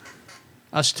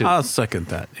 Us too. I'll second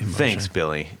that emotion. Thanks,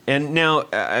 Billy. And now,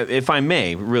 if I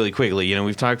may, really quickly,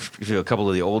 we've talked to a couple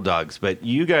of the old dogs, but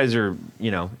you guys are,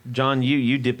 John,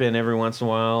 you dip in every once in a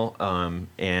while,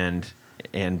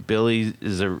 and Billy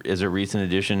is a recent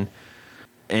addition.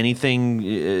 Anything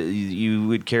you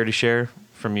would care to share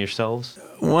from yourselves?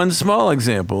 One small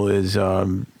example is I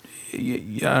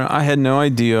had no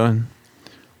idea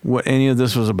what any of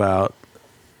this was about.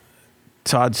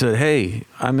 Todd said, "Hey,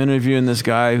 I'm interviewing this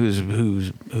guy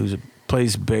who's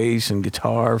plays bass and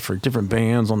guitar for different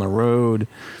bands on the road."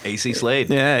 AC Slade.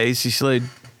 Yeah, AC Slade.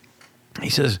 He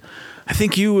says, "I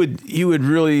think you would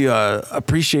really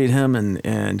appreciate him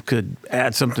and could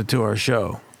add something to our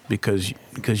show because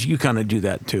you kind of do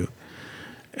that too."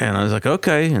 And I was like,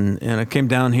 "Okay," and I came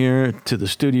down here to the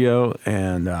studio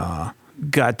and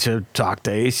got to talk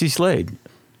to AC Slade,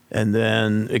 and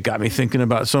then it got me thinking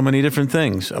about so many different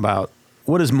things about.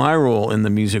 What is my role in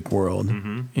the music world,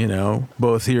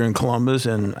 both here in Columbus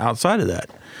and outside of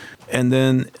that? And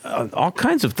then all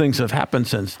kinds of things have happened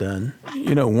since then.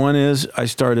 One is I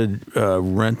started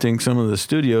renting some of the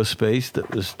studio space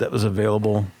that was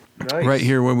available right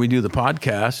here when we do the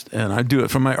podcast, and I do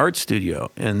it from my art studio.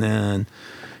 And then,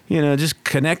 just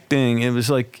connecting.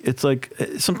 It's like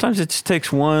sometimes it just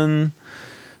takes one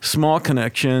small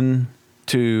connection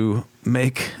to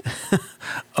make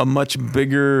a much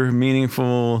bigger,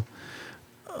 meaningful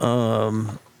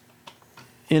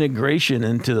integration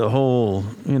into the whole,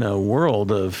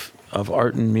 world of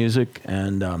art and music.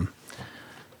 And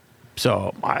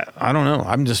so I don't know.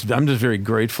 I'm just very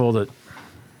grateful that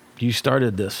you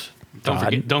started this.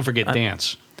 Don't forget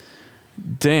dance.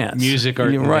 Dance, music,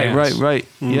 art, and right, dance. right.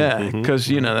 Yeah, because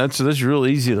that's real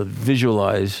easy to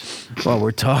visualize while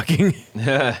we're talking.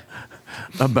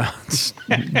 About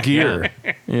gear,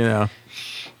 I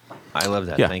love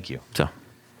that. Yeah. Thank you. So,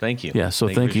 Thank you. yeah. So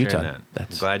thank for you, sharing Todd.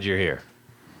 that. I'm glad you're here.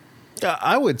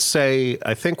 I would say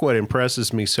I think what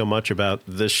impresses me so much about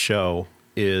this show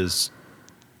is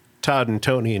Todd and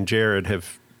Tony and Jared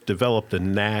have developed a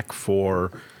knack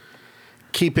for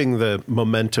keeping the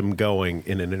momentum going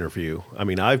in an interview. I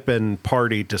mean, I've been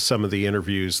party to some of the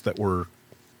interviews that were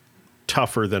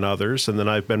tougher than others, and then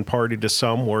I've been party to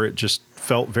some where it just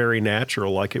felt very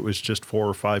natural, like it was just 4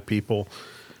 or 5 people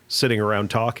sitting around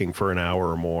talking for an hour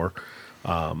or more.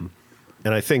 And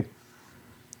I think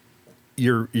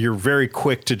you're very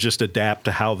quick to just adapt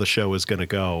to how the show is going to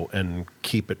go and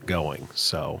keep it going.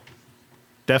 So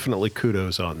definitely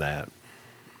kudos on that.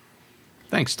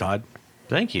 Thanks, Todd.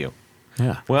 Thank you.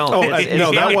 Yeah. Well,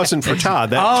 No, that wasn't for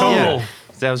Todd. Tony. Yeah,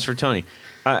 that was for Tony.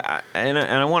 And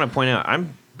I want to point out,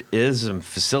 I'm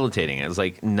facilitating it. It's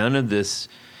like none of this.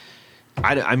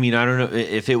 I mean, I don't know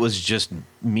if it was just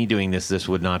me doing this. This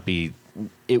would not be.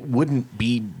 It wouldn't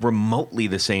be remotely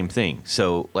the same thing.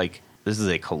 So, like, this is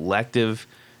a collective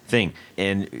thing,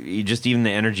 and even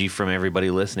the energy from everybody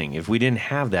listening. If we didn't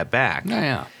have that back, we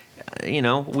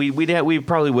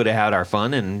probably would have had our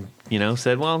fun and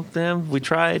said, well, we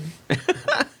tried.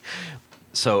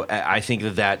 So I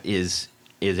think that is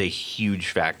a huge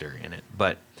factor in it,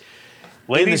 but.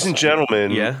 Ladies and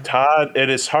gentlemen, Todd, it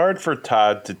is hard for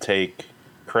Todd to take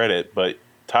credit, but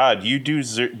Todd, you do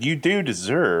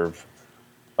deserve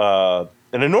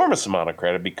an enormous amount of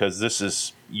credit because this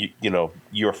is you know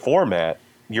your format,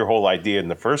 your whole idea in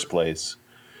the first place,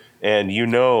 and you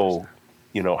know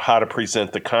how to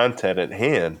present the content at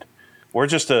hand. We're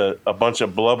just a bunch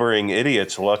of blubbering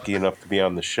idiots lucky enough to be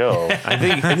on the show. I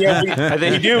think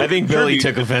Billy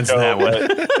took offense to that one.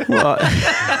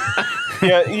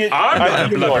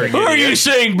 I'm Who are you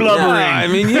saying blubbering? I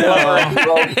mean,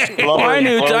 I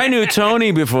knew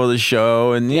Tony before the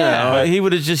show, and he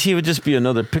would just be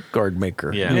another pickguard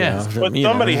maker. Yeah. you Yeah. know, But you know.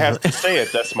 somebody has to say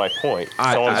it. That's my point. So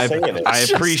I'm saying it. I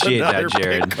appreciate that, another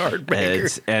pickguard Jared. maker.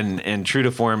 And true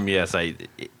to form, yes,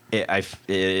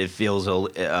 it feels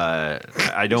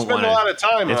I don't spend want a lot of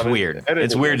time It's on it, weird. editing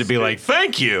It's weird to this, be too. like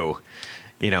thank you,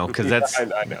 because that's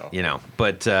I know.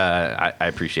 But I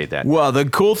appreciate that. Well, the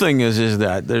cool thing is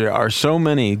that there are so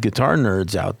many guitar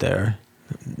nerds out there,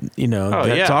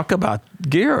 that talk about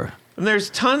gear. And there's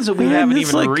tons that we Man, haven't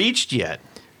it's even like- reached yet.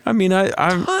 I mean,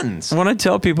 I'm Tons. when I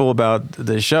tell people about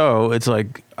the show, it's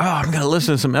like, oh, I'm gonna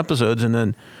listen to some episodes, and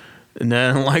then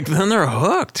they're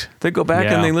hooked. They go back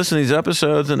Yeah. and they listen to these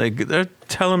episodes, and they're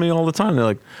telling me all the time. They're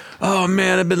like, oh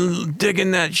man, I've been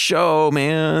digging that show,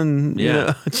 man.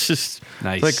 It's just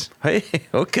Nice. like, hey,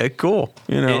 okay, cool.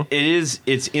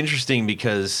 It's interesting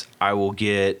because I will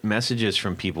get messages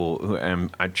from people who I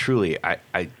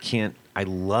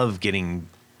love getting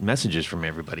messages from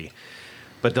everybody.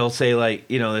 But they'll say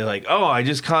they're like, oh, I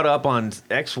just caught up on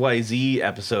XYZ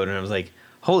episode. And I was like,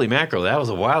 holy mackerel, that was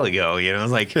a while ago. I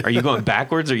was like, are you going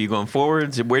backwards? Are you going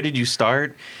forwards? Where did you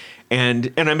start?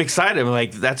 And I'm excited. I'm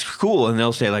like, that's cool. And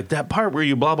they'll say like that part where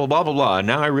you blah, blah, blah, blah, blah. And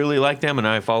now I really like them and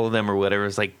I follow them or whatever.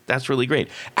 It's like, that's really great.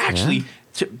 Actually,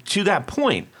 to that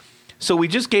point. So we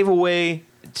just gave away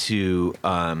to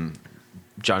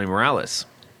Johnny Morales.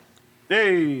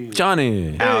 Hey.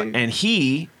 Johnny. Out, and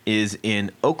he is in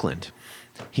Oakland.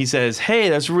 He says, hey,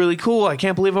 that's really cool. I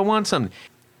can't believe I won something.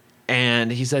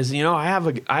 And he says, I have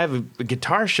a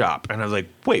guitar shop. And I was like,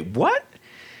 wait, what?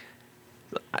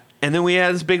 And then we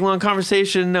had this big long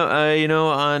conversation,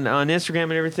 on Instagram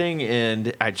and everything.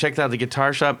 And I checked out the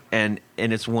guitar shop, and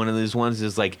it's one of those ones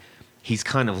is like he's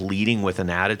kind of leading with an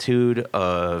attitude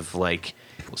of like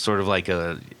sort of like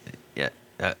a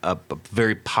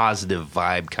very positive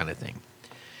vibe kind of thing.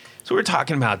 So we were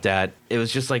talking about that. It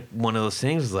was just like one of those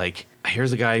things. Like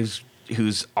here's a guy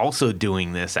who's also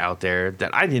doing this out there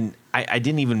that I didn't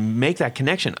even make that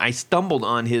connection. I stumbled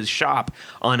on his shop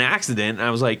on accident, and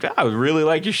I was like, I really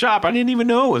like your shop. I didn't even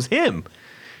know it was him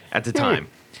at the time.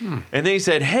 And then he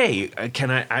said, hey,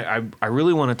 can I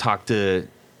really want to talk to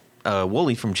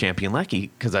Wooly from Champion Lecky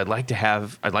because I'd like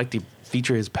to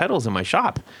feature his pedals in my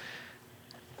shop.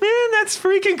 Man, that's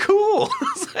freaking cool.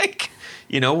 It's like,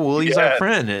 Wooly's our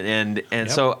friend. And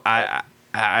so I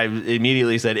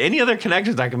immediately said, any other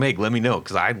connections I can make, let me know,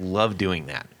 because I love doing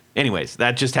that. Anyways,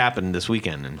 that just happened this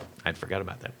weekend, and I forgot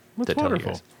about that. That's to tell you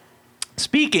wonderful. guys.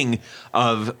 Speaking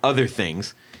of other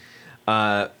things,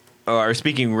 or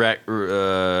speaking of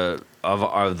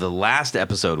the last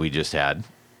episode we just had,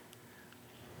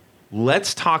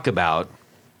 let's talk about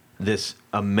this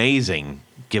amazing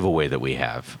giveaway that we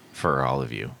have for all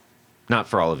of you. Not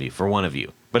for all of you, for one of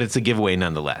you. But it's a giveaway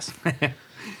nonetheless.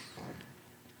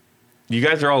 You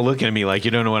guys are all looking at me like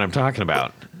you don't know what I'm talking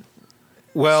about.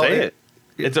 Well, Say it.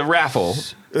 It's a raffle.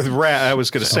 I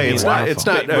was going to say it's not. It's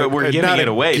not. But we're giving not it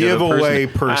a away. to the giveaway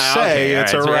person. per se. Okay, all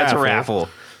It's right, a so raffle. It's a raffle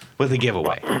with a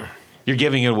giveaway. You're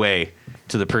giving it away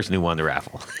to the person who won the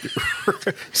raffle.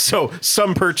 So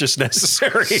some purchase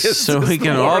necessary. So we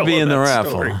can all be in the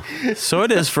raffle. So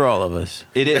it is for all of us.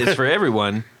 It is for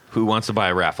everyone who wants to buy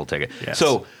a raffle ticket. Yes.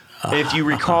 So if you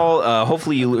recall,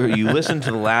 hopefully you listened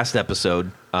to the last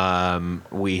episode.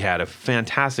 We had a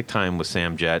fantastic time with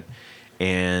Sam Jett,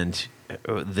 and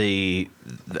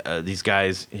these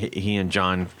guys, he and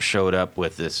John, showed up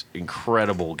with this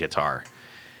incredible guitar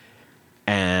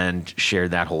and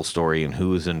shared that whole story and who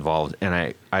was involved.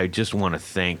 And I just want to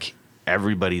thank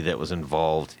everybody that was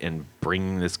involved in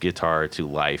bringing this guitar to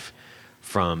life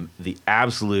from the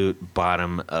absolute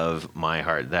bottom of my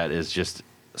heart. That is just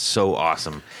so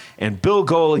awesome. And Bill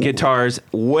Gola Guitars,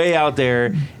 way out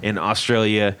there in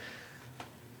Australia,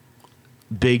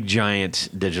 big giant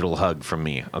digital hug from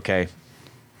me, okay?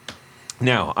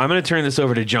 Now, I'm going to turn this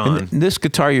over to John. And this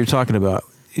guitar you're talking about,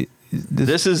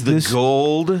 This is the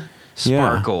gold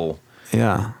sparkle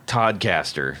Yeah.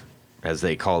 Toddcaster, as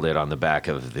they called it on the back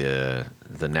of the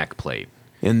neck plate.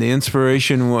 And the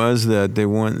inspiration was that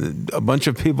a bunch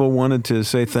of people wanted to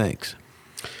say thanks.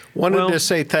 Wanted to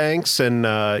say thanks and,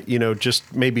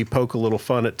 just maybe poke a little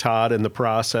fun at Todd in the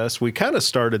process. We kind of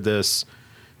started this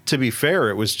to be fair,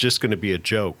 it was just going to be a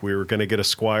joke. We were going to get a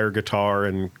Squier guitar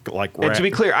and like. And to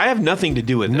be clear, I have nothing to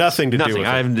do with this. Nothing to do with it.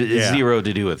 I have zero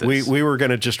to do with this. We were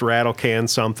going to just rattle can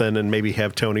something and maybe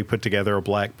have Tony put together a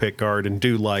black pickguard and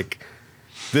do like.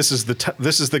 This is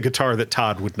the guitar that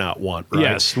Todd would not want, right?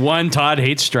 Yes. 1, Todd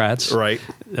hates Strats. Right.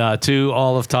 2,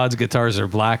 all of Todd's guitars are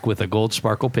black with a gold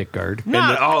sparkle pickguard.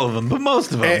 Not all of them, but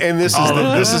most of them. And this is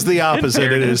this is the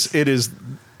opposite. It is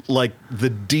like the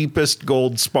deepest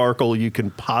gold sparkle you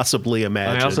can possibly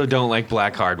imagine. I also don't like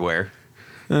black hardware.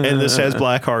 And this has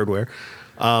black hardware.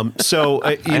 So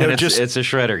it's a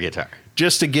shredder guitar.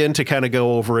 Just again to kind of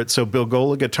go over it. So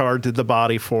Bilgola Guitar did the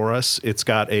body for us. It's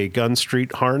got a Gun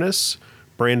Street harness.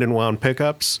 Brandon wound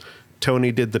pickups.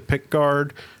 Tony did the pick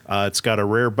guard. It's got a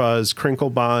Rare Buzz crinkle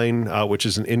bind, which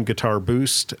is an in-guitar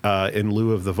boost in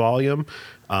lieu of the volume.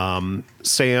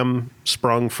 Sam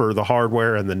sprung for the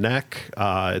hardware and the neck.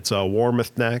 It's a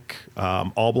Warmoth neck,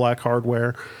 all black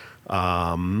hardware.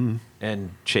 And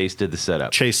Chase did the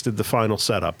setup. Chase did the final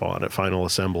setup on it, final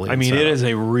assembly. I mean, setup. it is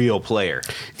a real player.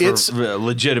 It's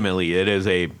legitimately, it is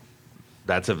a.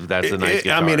 That's a nice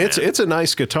guitar. I mean, man. it's a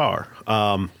nice guitar.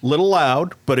 Little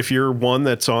loud, but if you're one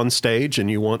that's on stage and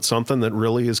you want something that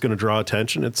really is going to draw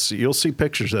attention, you'll see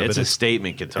pictures of it. It's a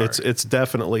statement guitar. It's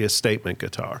definitely a statement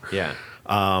guitar. Yeah.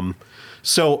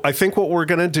 So I think what we're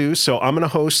going to do, so I'm going to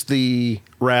host the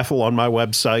raffle on my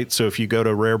website. So if you go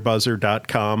to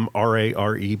rarebuzzer.com,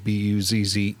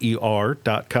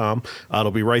 RAREBUZZER.com,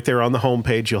 it'll be right there on the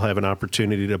homepage. You'll have an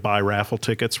opportunity to buy raffle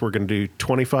tickets. We're going to do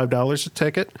 $25 a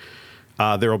ticket.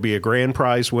 There will be a grand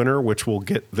prize winner, which will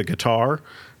get the guitar.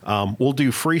 We'll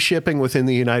do free shipping within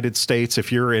the United States.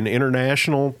 If you're an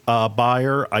international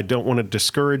buyer, I don't want to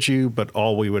discourage you, but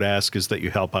all we would ask is that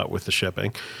you help out with the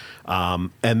shipping.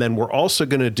 And then we're also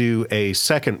going to do a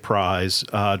second prize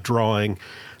drawing.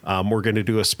 We're going to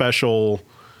do a special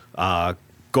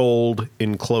gold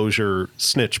enclosure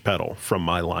snitch pedal from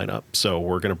my lineup. So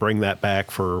we're going to bring that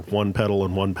back for one pedal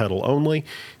and one pedal only.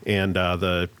 And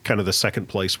the second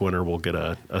place winner will get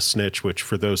a snitch, which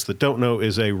for those that don't know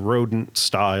is a rodent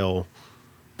style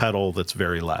pedal that's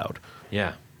very loud.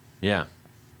 Yeah. Yeah.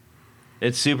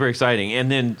 It's super exciting.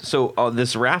 And then, so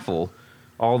this raffle,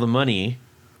 all the money.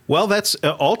 Well, that's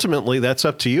ultimately that's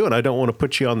up to you. And I don't want to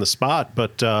put you on the spot,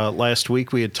 but last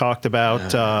week we had talked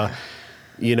about,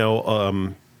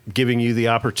 giving you the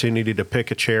opportunity to pick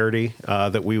a charity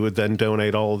that we would then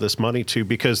donate all of this money to,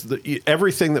 because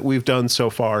everything that we've done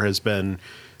so far has been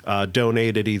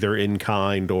donated either in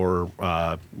kind or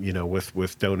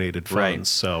with donated funds. Right.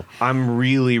 So I'm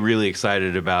really, really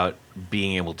excited about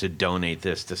being able to donate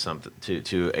this to something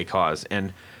to a cause.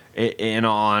 And in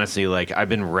all honesty, like I've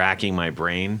been racking my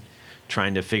brain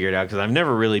trying to figure it out because I've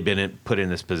never really been put in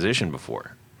this position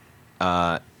before.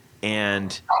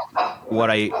 And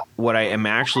what I am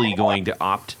actually going to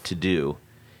opt to do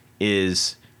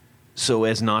is, so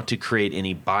as not to create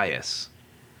any bias,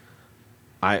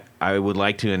 I would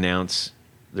like to announce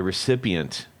the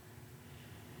recipient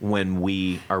when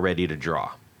we are ready to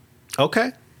draw.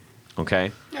 Okay.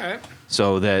 Okay? All right.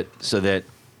 So that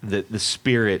the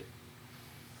spirit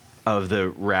of the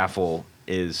raffle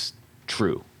is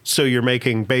true. So you're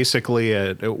making basically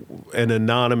an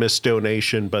anonymous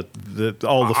donation, but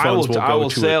all the funds will go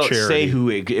to a charity. Say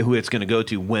who it's going to go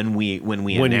to when we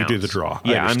announce. You do the draw.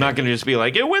 Yeah, I'm not going to just be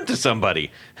like, it went to somebody.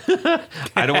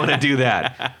 I don't want to do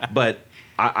that. But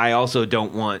I also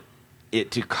don't want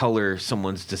it to color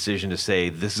someone's decision to say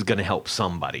this is going to help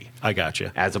somebody. I got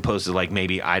you. As opposed to like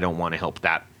maybe I don't want to help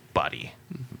that buddy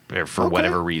for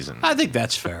whatever reason. I think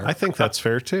that's fair. I think that's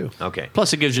fair too. Okay.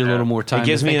 Plus, it gives you a little more time. It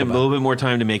gives to me think a about little bit more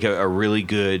time to make a really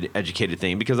good, educated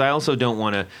thing, because I also don't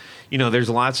want to, there's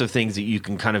lots of things that you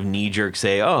can kind of knee-jerk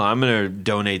say, oh, I'm going to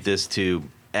donate this to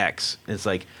X. It's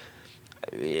like,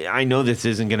 I know this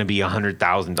isn't going to be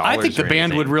 $100,000. I think the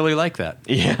band would really like that.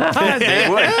 Yeah, they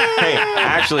would. Hey,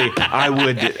 actually, I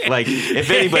would. Like, if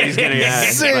anybody's going to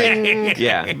sing,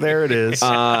 yeah, there it is.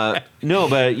 No,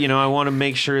 but I want to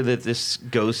make sure that this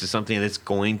goes to something that's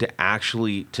going to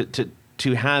actually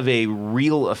to have a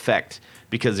real effect,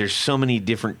 because there's so many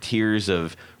different tiers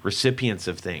of recipients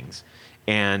of things,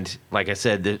 and like I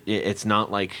said, it's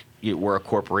not like we're a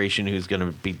corporation who's going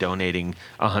to be donating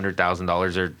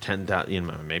 $100,000 or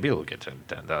 $10,000. Maybe we'll get to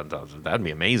 $10,000. That'd be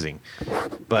amazing.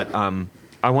 But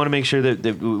I want to make sure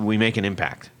that we make an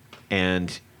impact.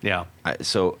 And yeah,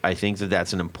 so I think that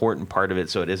that's an important part of it.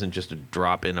 So it isn't just a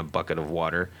drop in a bucket of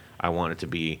water. I want it to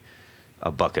be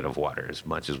a bucket of water as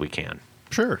much as we can.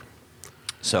 Sure.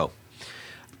 So.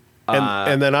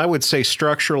 And then I would say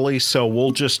structurally, so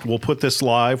we'll put this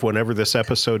live whenever this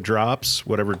episode drops,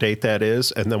 whatever date that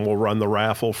is, and then we'll run the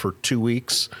raffle for 2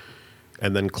 weeks.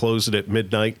 and then close it at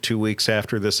midnight 2 weeks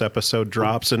after this episode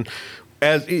drops. And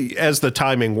as the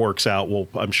timing works out,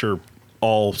 I'm sure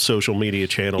all social media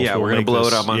channels. Yeah, will we're gonna make blow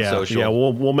this- it up on social. Yeah,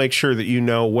 we'll make sure that you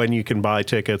know when you can buy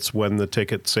tickets, when the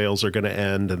ticket sales are going to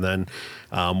end, and then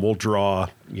we'll draw.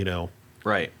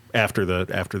 Right. After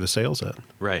the sales end.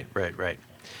 Right.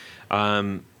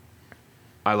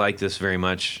 I like this very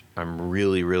much. I'm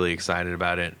really, really excited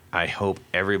about it. I hope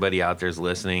everybody out there's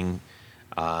listening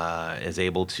is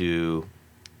able to,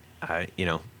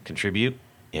 contribute,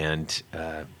 and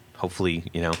hopefully,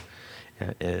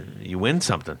 you win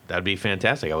something. That'd be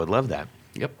fantastic. I would love that.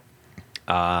 Yep.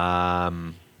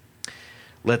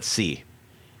 Let's see.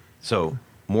 So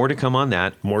more to come on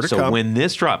that. More to so come. when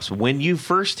this drops, when you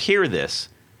first hear this,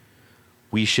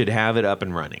 we should have it up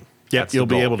and running. Yep, That's the you'll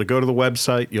be goal. able to go to the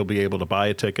website. You'll be able to buy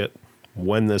a ticket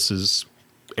when this is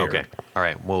aired. Okay. All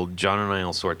right. Well, John and I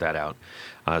will sort that out.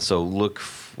 So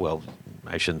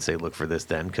I shouldn't say look for this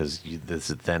then, because this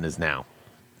then is now.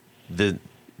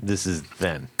 This is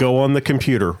then. Go on the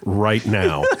computer right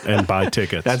now and buy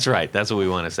tickets. That's right. That's what we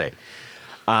want to say.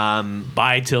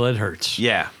 Buy till it hurts.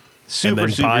 Yeah. Super, then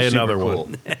super, buy super another cool.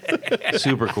 one.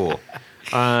 Super cool.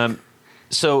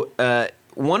 So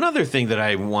one other thing that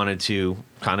I wanted to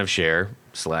kind of share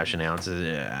 / announce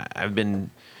is I've been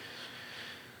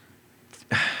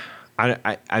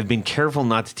careful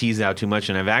not to tease out too much,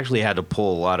 and I've actually had to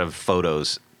pull a lot of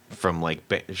photos from like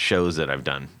shows that I've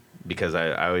done, because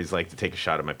I always like to take a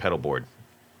shot at my pedal board.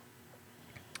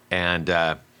 And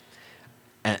I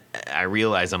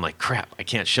realized, I'm like, crap, I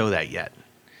can't show that yet,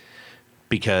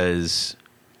 because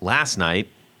last night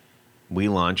we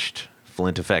launched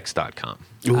flinteffects.com.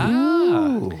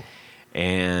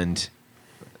 And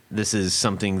this is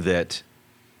something that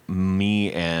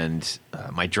me and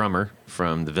my drummer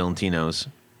from the Valentinos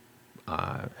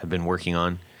have been working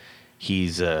on.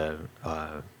 He's a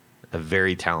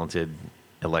very talented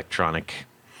electronic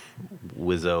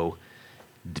wizzo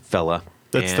fella.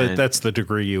 That's the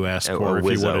degree you asked Or for if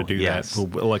you Wizzo, want to do yes.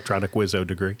 that electronic Wizzo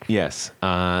degree. Yes,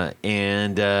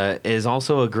 and is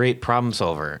also a great problem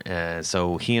solver.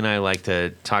 So he and I like to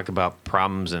talk about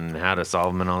problems and how to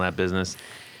solve them and all that business.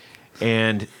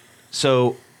 And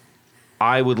so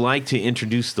I would like to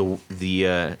introduce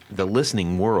the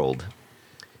listening world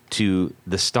to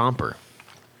the Stomper.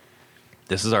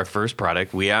 This is our first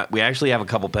product. We actually have a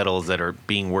couple pedals that are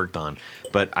being worked on,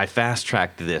 but I fast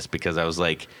tracked this because I was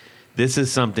like, this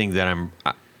is something that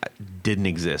didn't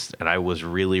exist, and I was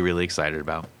really, really excited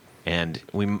about. And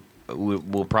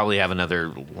we'll probably have another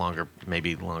longer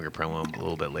promo a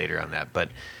little bit later on that. But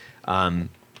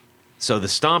so the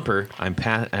Stomper,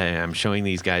 I'm showing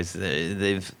these guys.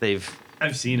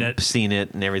 I've seen it. Seen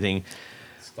it and everything.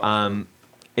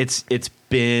 It's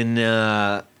been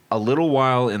a little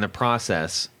while in the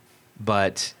process,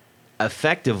 but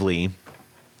effectively,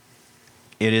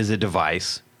 it is a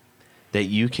device that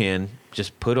you can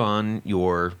just put on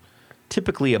your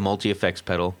typically a multi-effects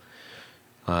pedal,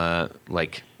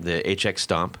 like the HX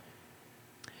Stomp,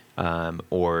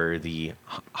 or the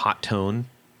Hot Tone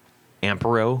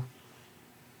Ampero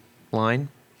line,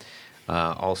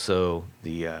 also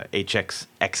the HX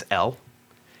XL,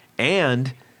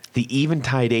 and the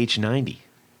Eventide H90.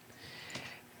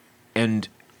 And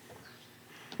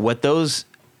what those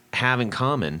have in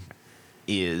common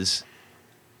is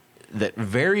that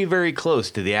very, very close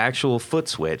to the actual foot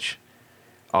switch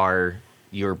are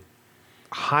your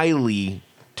highly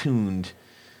tuned,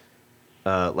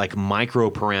 like micro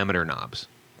parameter knobs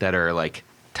that are like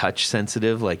touch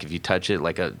sensitive. Like if you touch it,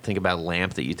 think about a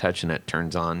lamp that you touch and it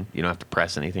turns on. You don't have to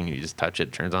press anything. You just touch it,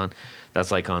 it turns on.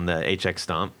 That's like on the HX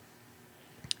Stomp.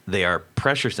 They are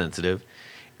pressure sensitive,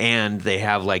 and they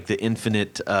have like the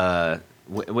infinite,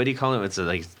 what do you call it? It's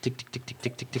like tick, tick, tick, tick,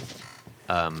 tick, tick, tick.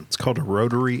 It's called a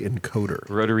rotary encoder.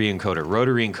 Rotary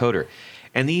encoder.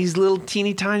 And these little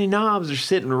teeny tiny knobs are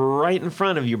sitting right in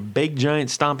front of your big giant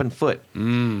stomping foot.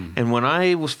 And when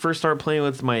I first started playing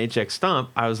with my HX Stomp,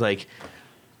 I was like,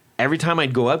 every time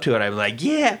I'd go up to it, I'd be like,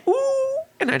 yeah, ooh,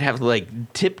 and I'd have to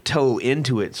like tiptoe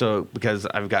into it. So because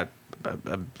I've got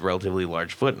a relatively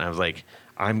large foot, and I was like,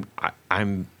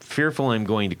 I'm fearful I'm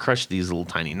going to crush these little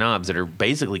tiny knobs that are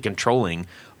basically controlling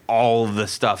all the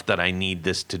stuff that I need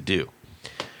this to do.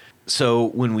 So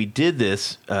when we did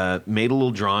this, made a little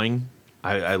drawing.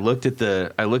 I looked at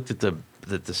the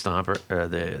Stomper,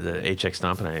 the HX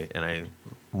Stomp, and I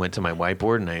went to my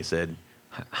whiteboard and I said,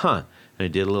 huh. And I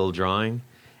did a little drawing,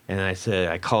 and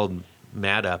I called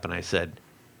Matt up and I said,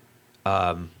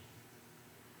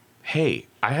 hey,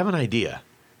 I have an idea.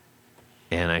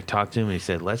 And I talked to him and he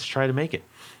said, let's try to make it.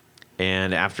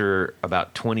 And after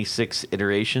about 26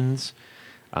 iterations,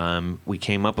 we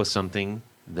came up with something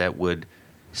that would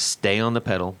stay on the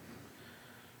pedal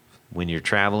when you're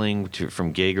traveling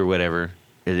from gig or whatever.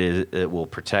 It will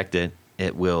protect it.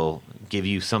 It will give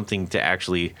you something to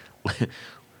actually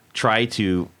try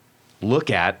to look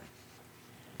at,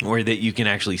 or that you can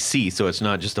actually see, so it's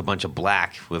not just a bunch of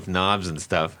black with knobs and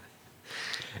stuff.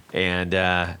 And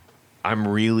I'm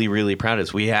really, really proud of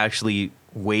this. We actually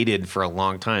waited for a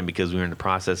long time because we were in the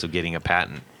process of getting a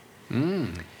patent.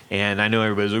 And I know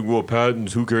everybody's like, well,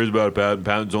 patents, who cares about a patent?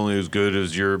 Patent's only as good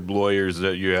as your lawyers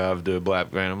that you have to black.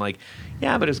 And I'm like,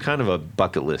 yeah, but it's kind of a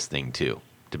bucket list thing too,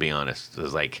 to be honest.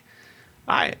 It's like,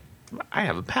 I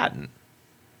have a patent,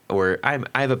 or I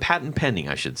have a patent pending,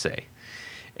 I should say.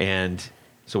 And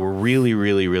so we're really,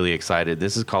 really, really excited.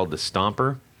 This is called the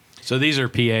Stomper. So these are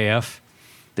PAF?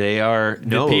 They are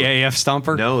The PAF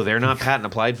Stomper? No, they're not patent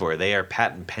applied for. They are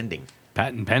patent pending.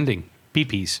 Patent pending.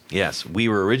 PPs. Yes, we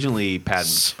were originally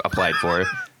patent applied for.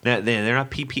 They're not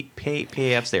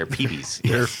PAFs. They're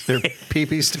PPs. They're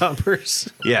pee-pee stompers.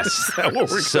 Yes. That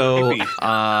what we're So,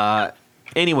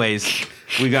 anyways,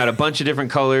 we got a bunch of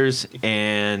different colors,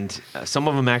 and some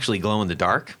of them actually glow in the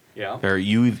dark. Yeah. They're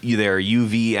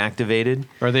UV activated.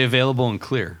 Are they available in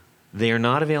clear? They are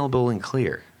not available in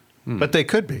clear, But they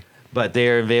could be. but they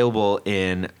are available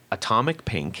in atomic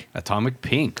pink, Atomic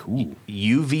pink. Ooh.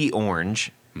 UV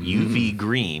orange, UV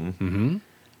green,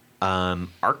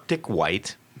 Arctic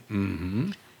white,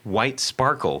 white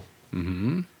sparkle,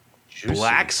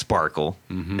 black sparkle.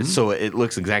 So it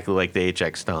looks exactly like the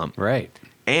HX Stomp, Right.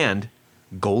 and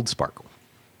gold sparkle.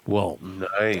 Well,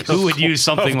 Nice. who would use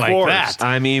something like course. that?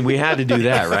 I mean, we had to do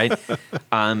that, right?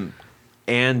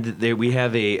 And there we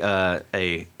have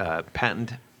a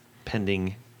patent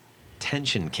pending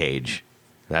tension cage.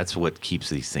 That's what keeps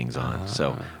these things on.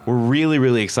 So we're really,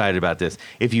 really excited about this.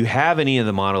 If you have any of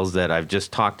the models that I've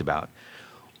just talked about,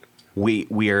 we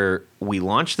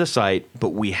launched the site, but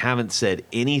we haven't said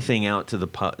anything out to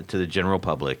the general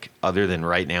public other than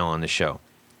right now on the show.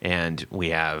 And we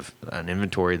have an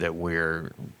inventory that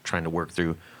we're trying to work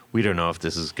through. We don't know if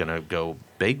this is going to go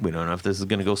big. We don't know if this is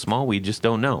going to go small. We just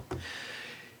don't know.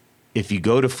 If you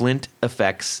go to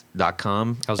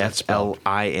flinteffects.com, How's that spelled?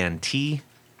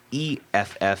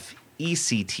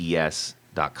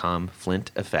 FlintEffects.com,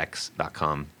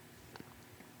 flinteffects.com.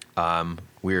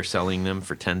 We are selling them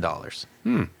for $10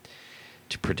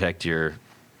 to protect your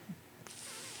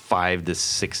 $500 to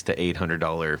 $600 to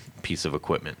 $800 piece of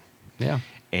equipment. Yeah.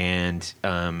 And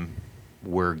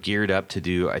we're geared up to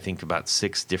do, I think, about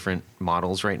 6 different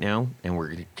models right now, and we're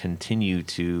going to continue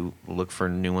to look for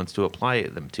new ones to apply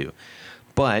them to.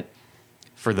 But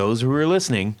for those who are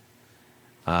listening,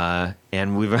 and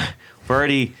I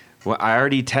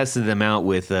already tested them out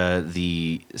with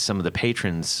some of the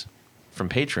patrons from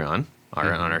Patreon on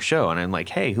our show, and I'm like,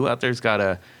 hey, who out there's got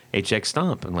a HX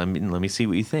Stomp, and let me see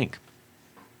what you think.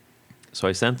 So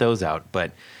I sent those out,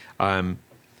 but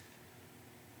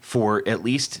for at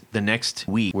least the next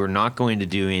week, we're not going to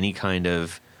do any kind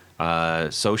of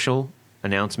social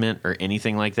announcement or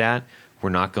anything like that. We're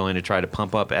not going to try to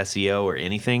pump up SEO or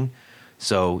anything.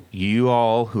 So you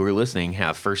all who are listening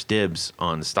have first dibs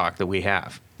on the stock that we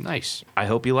have. Nice. I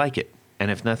hope you like it. And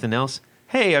if nothing else,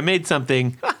 hey, I made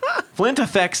something.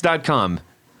 FlintEffects.com,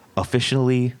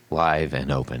 officially live and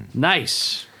open.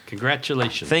 Nice.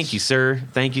 Congratulations. Thank you, sir.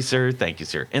 Thank you, sir. Thank you,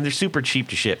 sir. And they're super cheap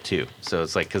to ship, too. So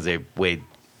it's like, because they weigh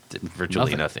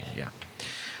virtually nothing. Yeah.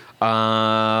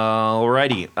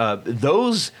 Alrighty.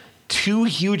 Those 2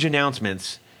 huge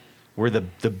announcements were the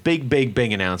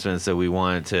big announcements that we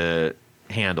wanted to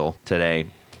handle today.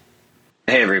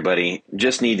 Hey, everybody.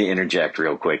 Just need to interject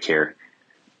real quick here.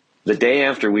 The day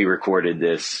after we recorded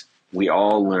this, we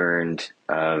all learned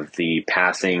of the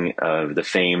passing of the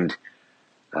famed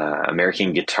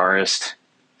American guitarist,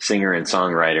 singer, and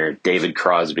songwriter David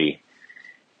Crosby.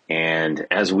 And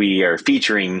as we are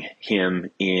featuring him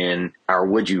in our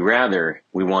Would You Rather,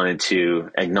 we wanted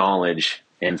to acknowledge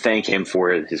and thank him for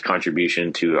his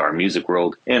contribution to our music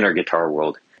world and our guitar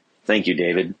world. Thank you,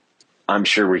 David. I'm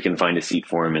sure we can find a seat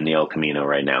for him in the El Camino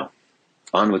right now.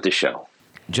 On with the show.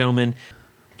 Gentlemen,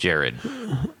 Jared.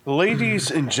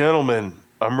 Ladies and gentlemen,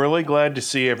 I'm really glad to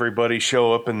see everybody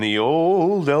show up in the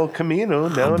old El Camino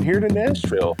down here to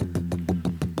Nashville.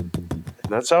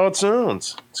 And that's how it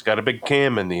sounds. It's got a big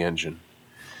cam in the engine.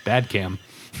 Bad cam.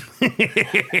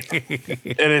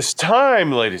 It is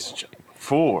time, ladies and gentlemen,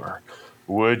 for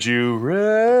Would You Rather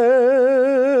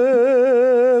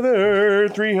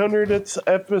 300th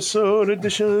episode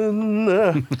edition.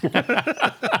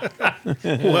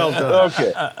 Well done.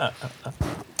 Okay.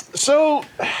 So,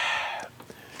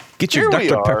 Get your Here we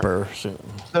Dr. are. Pepper soon.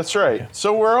 that's right.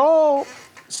 So we're all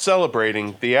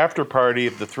celebrating the after party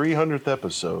of the 300th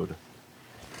episode.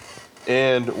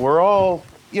 And we're all,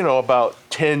 about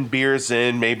 10 beers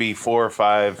in, maybe 4 or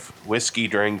 5 whiskey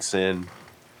drinks in,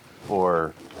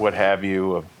 or what have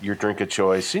you, of your drink of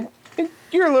choice. And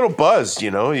you're a little buzzed,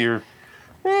 you're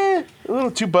a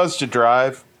little too buzzed to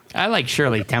drive. I like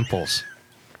Shirley Temples.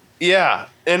 Yeah.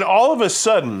 And all of a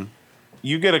sudden,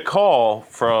 you get a call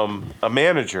from a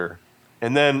manager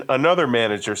and then another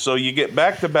manager. So you get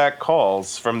back-to-back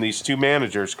calls from these two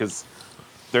managers because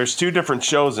there's 2 different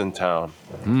shows in town.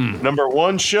 Number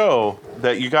one show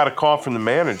that you got a call from the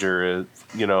manager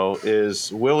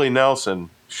is Willie Nelson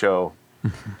show.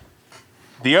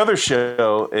 The other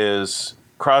show is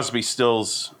Crosby,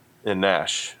 Stills, and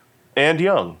Nash, and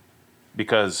Young,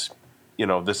 because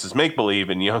this is make believe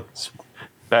and Young's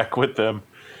back with them.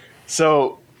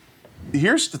 So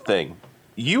here's the thing: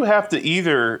 you have to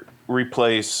either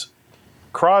replace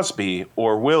Crosby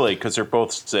or Willie because they're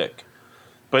both sick.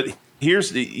 But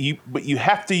you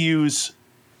have to use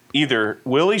either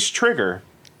Willie's trigger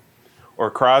or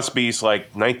Crosby's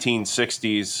like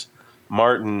 1960s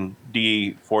Martin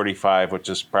D45, which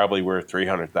is probably worth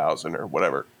 $300,000 or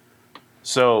whatever.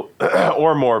 So,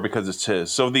 or more because it's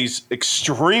his. So these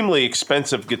extremely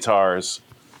expensive guitars,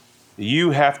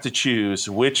 you have to choose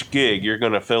which gig you're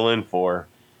going to fill in for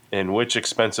and which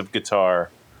expensive guitar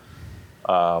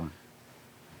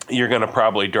you're going to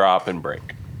probably drop and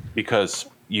break because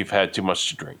you've had too much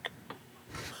to drink.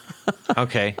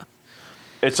 Okay.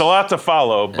 It's a lot to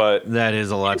follow, but That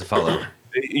is a lot to follow.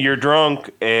 you're drunk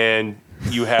and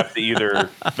you have to either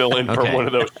fill in for Okay. one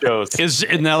of those shows.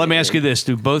 Now let me ask you this: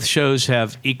 do both shows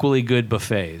have equally good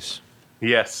buffets?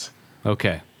 Yes.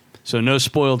 Okay, so no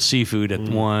spoiled seafood at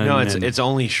one. No, and it's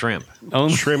only shrimp.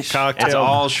 only Shrimp cocktail. It's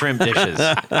all shrimp dishes.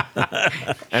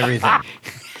 Everything.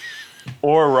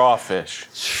 Or raw fish.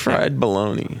 Fried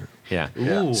bologna. Yeah.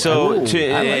 Ooh, So, I like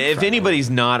if fried anybody's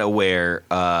not aware,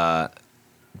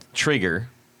 Trigger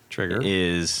trigger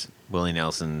is Willie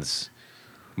Nelson's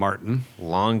Martin.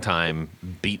 longtime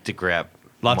beat to crap.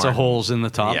 Lots of Martin. holes in the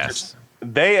top. Yes.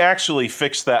 They actually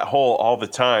fix that hole all the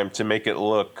time to make it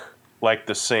look like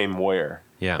the same wear.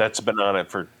 Yeah. That's been on it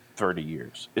for 30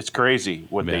 years. It's crazy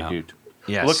what Yeah. they do.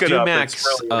 Yeah. Look it Stu up. Max,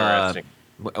 It's really interesting.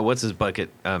 what's his bucket?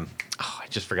 I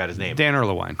just forgot his name. Dan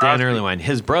Erlewine. Dan Erlewine.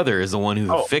 His brother is the one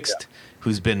who Oh, fixed,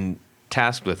 who's been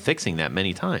tasked with fixing that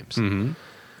many times.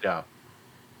 Yeah.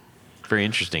 Very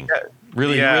interesting. Yeah.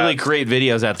 Really, Yeah. really great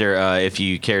videos out there. If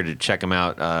you care to check them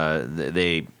out,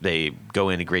 they go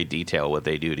into great detail what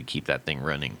they do to keep that thing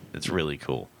running. It's really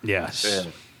cool. Yes.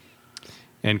 Man.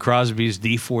 And Crosby's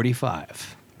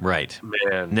D45. Right.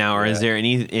 Man. Now, Yeah. is there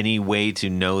any way to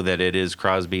know that it is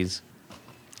Crosby's?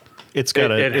 It's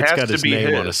got It it's has got to his be name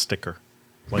his. on a sticker,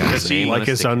 like His name on a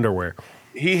his sticker. underwear.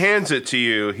 He hands it to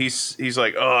you. He's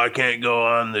like, "Oh, I can't go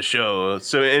on the show."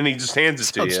 So, and he just hands it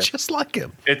to Sounds you. just like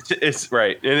him. It's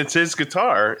right, and it's his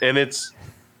guitar, and it's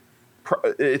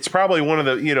probably one of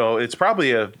the it's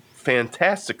probably a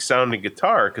fantastic sounding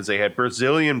guitar because they had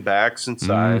Brazilian backs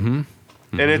inside, and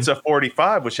it's a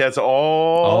 45, which has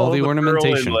all the pearl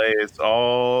ornamentation. inlays,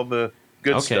 all the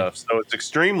good Okay. stuff. So it's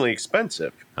extremely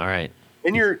expensive, All right.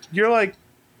 and you're like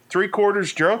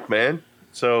 3/4 drunk, man.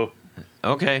 So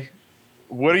Okay.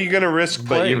 what are you going to risk But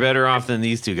playing? you're better off than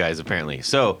these two guys, apparently.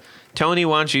 So, Tony,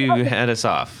 why don't you head us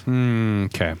off?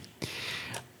 Okay.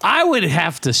 I would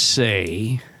have to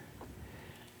say,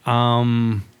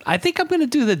 I think I'm going to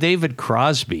do the David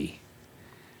Crosby.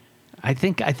 I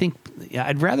think yeah,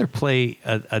 I'd rather play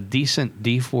a decent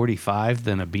D45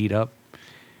 than a beat up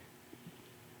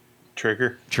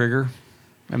Trigger. trigger.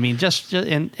 I mean, just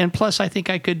and plus, I think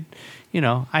I could,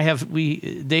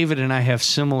 David and I have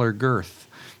similar girth.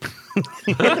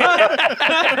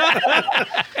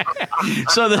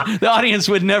 So the audience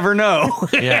would never know.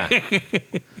 Yeah.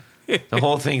 The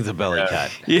whole thing's a belly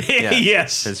cut. Yeah.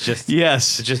 Yes. It's just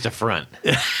yes. It's just a front.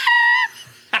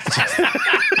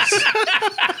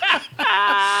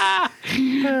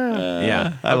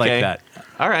 Yeah. I like Okay. that.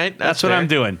 All right. That's what fair. I'm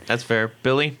doing. That's fair.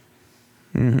 Billy,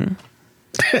 Can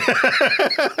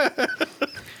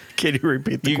you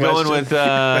repeat the you question? going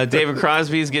with David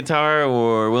Crosby's guitar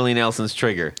or Willie Nelson's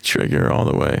trigger? Trigger all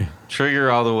the way. Trigger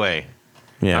all the way.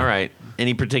 Yeah. All right.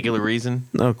 Any particular reason?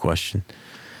 No question.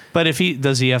 But if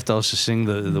does he have to also sing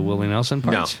the Willie Nelson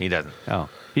No, parts? he doesn't. Oh,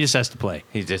 he just has to play.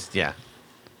 He's just, yeah.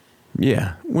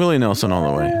 Yeah. Willie Nelson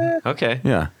all the way. Okay.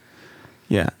 Yeah.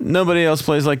 Yeah. Nobody else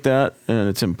plays like that, and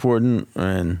it's important.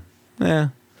 And yeah.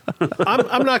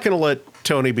 I'm not going to let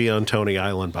Tony be on Tony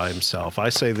Island by himself. I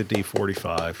say the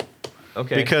D45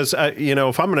 Okay. because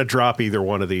if I'm going to drop either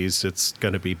one of these, it's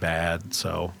going to be bad.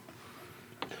 So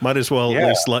Might as well at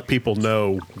least let people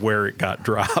know where it got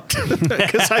dropped.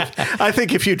 Because I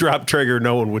think if you drop trigger,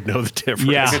 no one would know the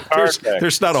difference. Yeah.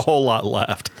 There's not a whole lot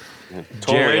left.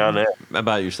 Totally Jared, on it.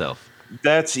 about yourself.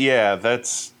 That's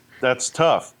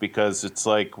tough because it's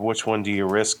like, which one do you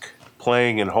risk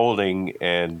playing and holding,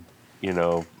 and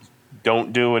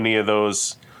don't do any of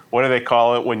those. What do they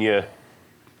call it when you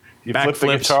flip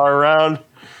the guitar around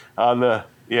on the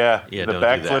the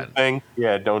backflip thing?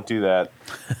 Yeah, don't do that.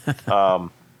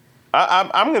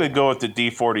 I'm going to go with the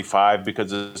D45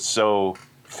 because it's so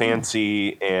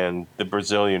fancy and the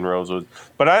Brazilian rosewood.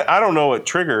 But I don't know what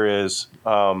trigger is.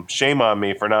 Shame on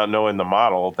me for not knowing the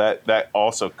model. That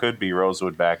also could be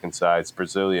rosewood back and sides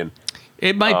Brazilian.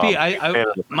 It might be.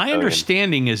 My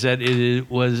understanding is that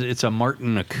it's a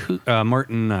Martin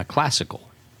classical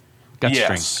gut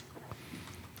string.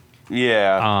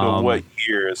 Yeah. What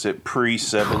year is it?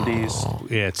 Pre-70s?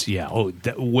 It's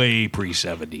way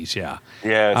pre-70s. Yeah.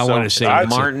 Yeah. I want to say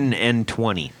Martin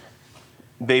N20.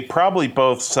 They probably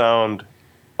both sound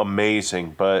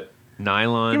amazing, but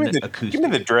Nylon acoustic. Give me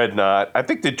the Dreadnought. I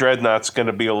think the Dreadnought's going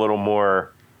to be a little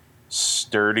more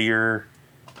sturdier,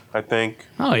 I think.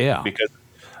 Oh, yeah. Because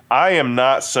I am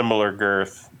not similar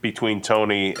girth between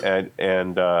Tony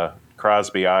and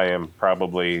Crosby. I am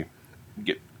probably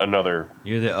another.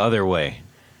 You're the other way.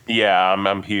 Yeah,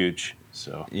 I'm huge.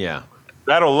 So yeah,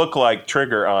 that'll look like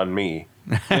trigger on me.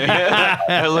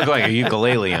 That'll look like a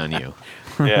ukulele on you.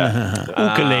 Yeah,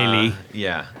 ukulele.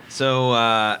 Yeah.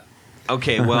 So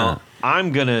okay, well,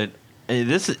 I'm gonna.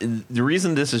 The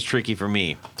reason this is tricky for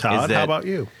me. Todd, is that, how about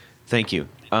you? Thank you.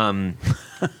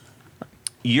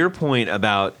 Your point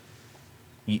about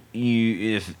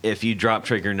if you drop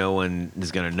trigger, no one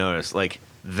is going to notice. Like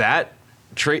that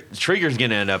trigger's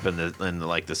going to end up in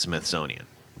the Smithsonian.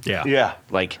 Yeah. Yeah.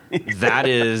 Like that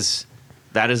is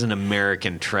an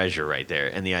American treasure right there.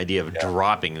 And the idea of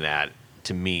dropping that,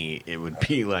 to me, it would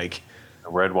be like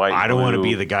red, white, I don't want to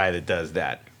blue, be the guy that does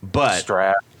that. But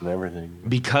strap and everything.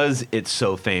 Because it's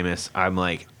so famous, I'm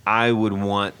like, I would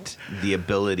want the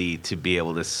ability to be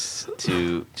able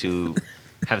to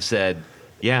have said,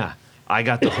 yeah, I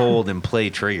got to hold and play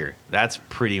trigger. That's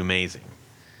pretty amazing.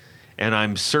 And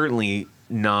I'm certainly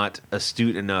not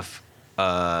astute enough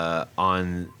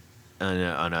on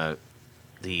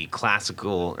the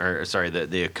classical, or sorry,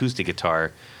 the acoustic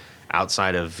guitar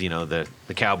outside of the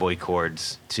cowboy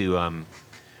chords to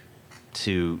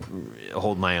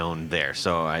hold my own there.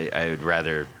 So I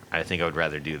think I would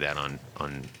rather do that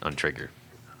on trigger.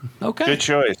 Okay. Good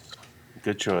choice.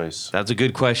 Good choice. That's a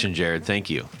good question, Jared. Thank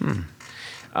you.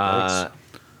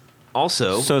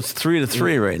 Also, so it's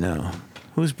 3-3 right now.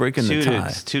 Who's breaking the tie?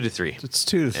 2-3. It's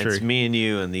 2-3. It's me and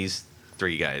you and these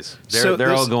three guys. So They're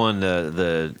this- all going to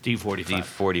the D45.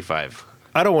 D45.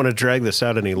 I don't want to drag this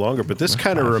out any longer, but this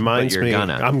kind of reminds you're me.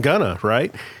 gonna. I'm gonna,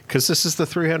 right? Because this is the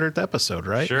 300th episode,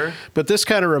 right? Sure. But this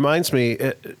kind of reminds me.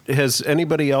 Has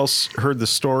anybody else heard the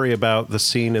story about the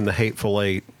scene in The Hateful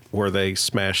Eight where they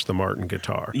smashed the Martin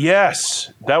guitar?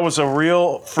 Yes, that was a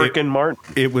real freaking Martin.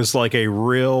 It was like a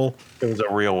real. It was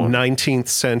a real one. 19th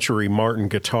century Martin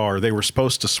guitar. They were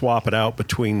supposed to swap it out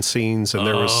between scenes, and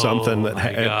there was something that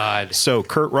my God. So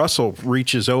Kurt Russell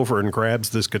reaches over and grabs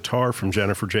this guitar from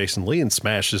Jennifer Jason Leigh and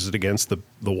smashes it against the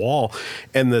wall.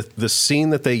 And the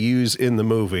scene that they use in the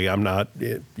movie, I'm not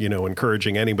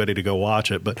encouraging anybody to go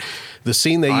watch it, but the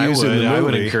scene they use in the movie, I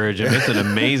would encourage it. It's an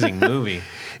amazing movie.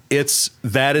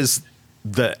 That is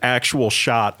the actual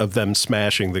shot of them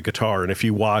smashing the guitar. And if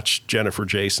you watch Jennifer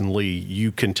Jason Leigh,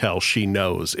 you can tell she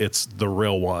knows it's the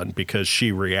real one because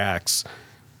she reacts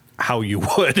how you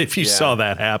would if you saw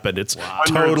that happen. It's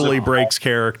totally breaks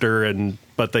character,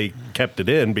 but they kept it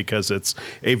in because it's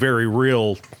a very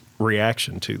real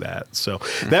reaction to that. So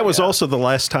that was also the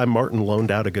last time Martin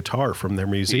loaned out a guitar from their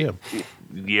museum.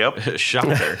 Yep.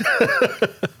 Shocker.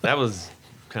 That was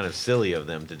kind of silly of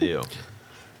them to do.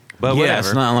 But yeah, whatever.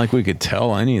 it's not like we could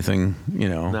tell anything,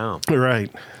 No.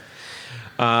 Right.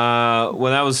 Well,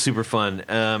 that was super fun.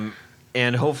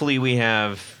 And hopefully we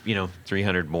have,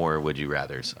 300 more Would You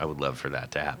Rathers. I would love for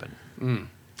that to happen.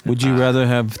 Would you rather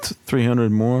have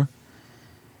 300 more?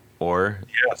 Or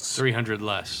Yes. 300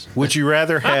 less. Would you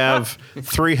rather have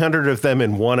 300 of them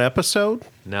in one episode?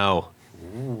 no.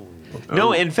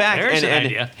 No, in fact, There's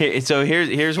an and so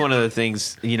here's one of the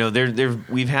things,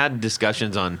 we've had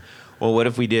discussions on, well, what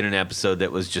if we did an episode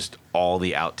that was just all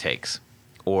the outtakes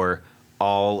or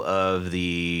all of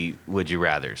the Would You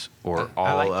Rathers or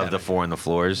all like of that the Four on the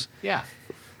Floors? Yeah.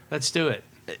 Let's do it.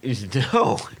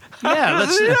 No. Yeah,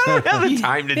 let's I don't have the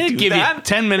time to do give that. you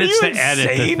 10 minutes Are to you edit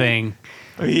the insane? thing.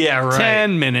 Yeah, right.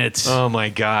 10 minutes. Oh my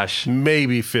gosh.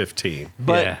 Maybe 15.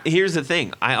 But Yeah. here's the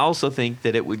thing. I also think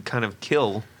that it would kind of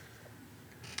kill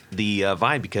the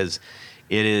vibe because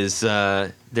it is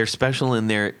they're special in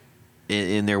their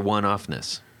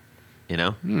one-offness, you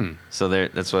know. So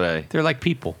that's what I. They're like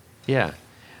people. Yeah,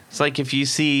 it's like if you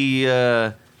see,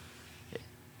 if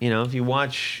you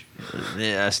watch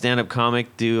a stand-up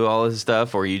comic do all this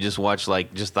stuff, or you just watch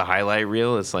like just the highlight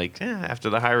reel. It's like after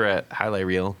the highlight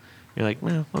reel, you're like,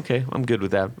 well, okay, I'm good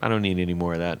with that. I don't need any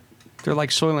more of that. They're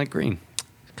like Soylent Green.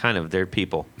 Kind of, they're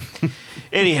people.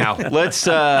 Anyhow, let's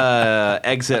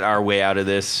exit our way out of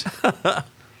this.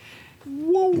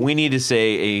 We need to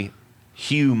say a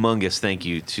humongous thank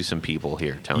you to some people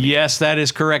here, Tony. Yes, that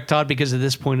is correct, Todd, because at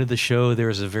this point of the show, there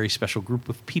is a very special group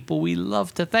of people we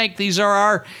love to thank. These are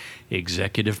our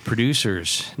executive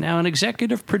producers. Now, an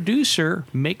executive producer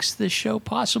makes this show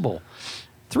possible.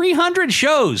 300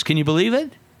 shows. Can you believe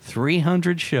it?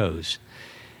 300 shows.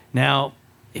 Now,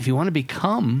 if you want to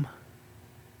become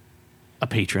a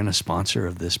patron, a sponsor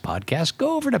of this podcast,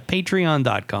 go over to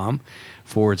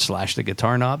patreon.com/the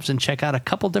Guitar Knobs and check out a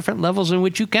couple different levels in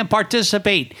which you can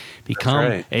participate. Become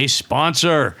right. a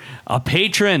sponsor, a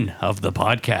patron of the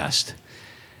podcast.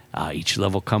 Each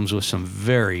level comes with some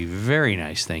very, very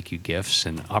nice thank you gifts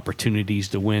and opportunities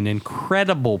to win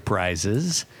incredible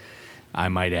prizes, I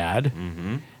might add.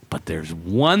 Mm-hmm. But there's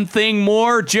one thing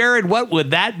more. Jared, what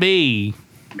would that be?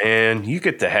 Man, you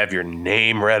get to have your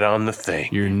name read on the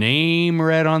thing. Your name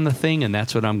read on the thing, and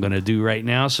that's what I'm going to do right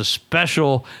now. So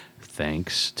special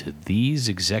thanks to these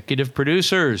executive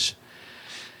producers.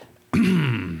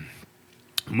 Moon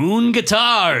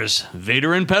Guitars,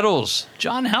 Vader and Pedals,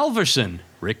 John Halverson,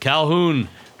 Rick Calhoun,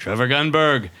 Trevor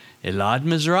Gunberg, Elad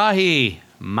Mizrahi,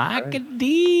 Mike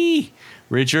D,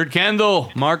 Richard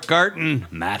Kendall, Mark Garton,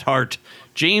 Matt Hart,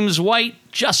 James White,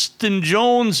 Justin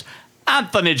Jones,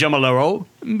 Anthony Giamolero,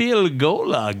 Bill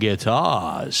Gola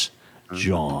Guitars,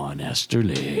 John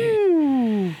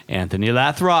Esterly, Anthony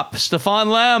Lathrop, Stefan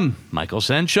Lem, Michael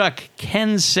Senchuk,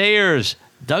 Ken Sayers,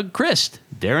 Doug Christ,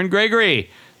 Darren Gregory,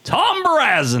 Tom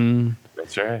Brazen,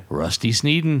 That's right. Rusty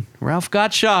Sneeden, Ralph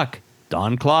Gottschalk,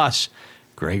 Don Kloss,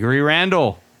 Gregory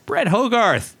Randall, Brett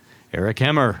Hogarth, Eric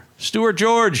Hemmer, Stuart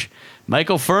George,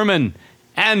 Michael Furman,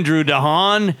 Andrew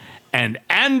DeHaan, and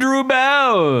Andrew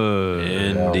Bell.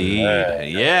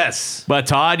 Indeed. Yes. But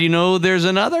Todd, there's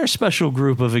another special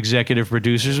group of executive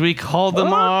producers. We call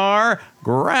them our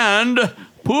Grand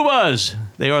Poobahs.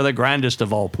 They are the grandest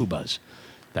of all Poobahs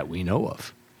that we know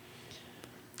of.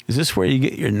 Is this where you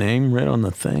get your name read on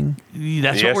the thing?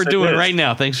 That's Yes, what we're it doing is. right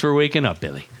now. Thanks for waking up,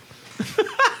 Billy.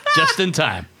 Just in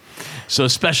time. So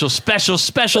special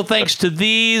thanks to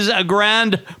these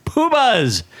Grand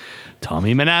Poobahs.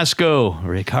 Tommy Manasco,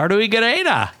 Ricardo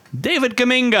Iguereda, David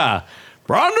Kaminga,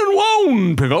 Brandon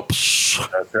Wone, Pickups,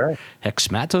 That's right. Hex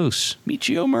Matos,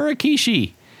 Michio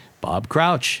Murakishi, Bob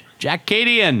Crouch, Jack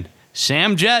Cadian,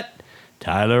 Sam Jett,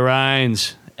 Tyler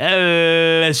Rhines,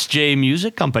 LSJ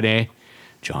Music Company,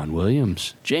 John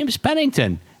Williams, James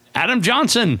Pennington, Adam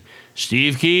Johnson,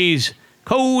 Steve Keys,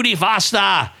 Cody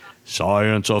Foster,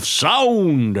 Science of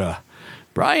Sound,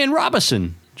 Brian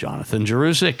Robison, Jonathan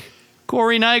Jerusik,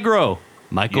 Corey Nigro,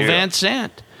 Michael Van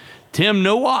Sant, Tim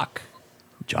Nowak,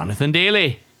 Jonathan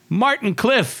Daly, Martin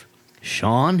Cliff,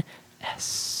 Sean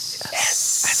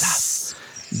S.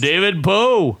 David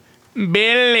Poe,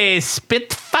 Billy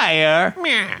Spitfire,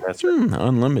 That's right.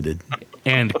 Unlimited.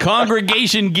 and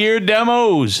Congregation Gear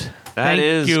Demos. That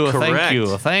is correct.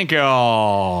 Thank you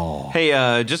all.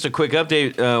 Hey, just a quick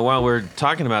update while we're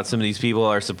talking about some of these people,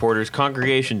 our supporters,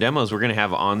 Congregation Demos, we're going to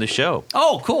have on the show.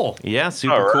 Oh, cool. Yeah,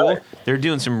 super All cool. right. They're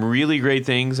doing some really great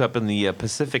things up in the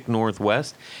Pacific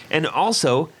Northwest. And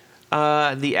also,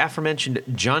 the aforementioned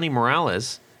Johnny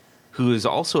Morales, who is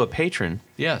also a patron,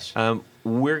 Yes.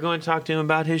 we're going to talk to him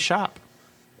about his shop.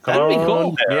 That'd be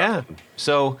cool. Yeah.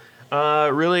 So,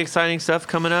 really exciting stuff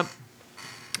coming up,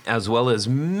 as well as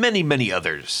many, many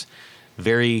others.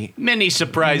 Many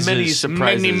surprises.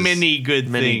 Many good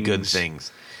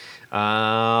things.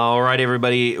 All right,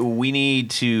 everybody. We need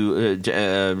to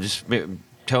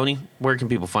Tony, where can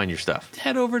people find your stuff?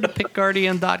 Head over to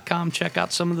pickguardian.com. Check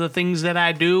out some of the things that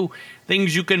I do,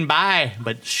 things you can buy.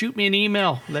 But shoot me an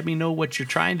email. Let me know what you're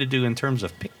trying to do in terms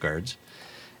of pick guards.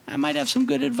 I might have some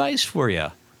good advice for you.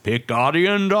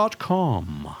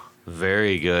 Pickguardian.com.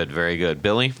 Very good, very good.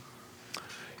 Billy?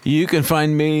 You can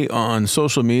find me on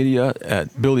social media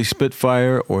at Billy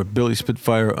Spitfire or Billy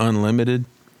Spitfire Unlimited.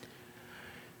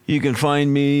 You can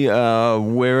find me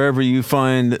wherever you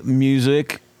find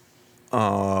music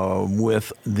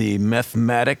with the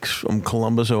Mathematics from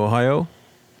Columbus, Ohio.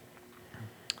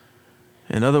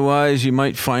 And otherwise, you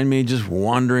might find me just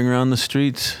wandering around the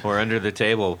streets. Or under the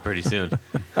table pretty soon.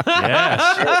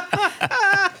 Yes.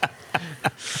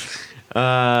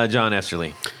 John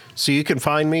Esterly. So you can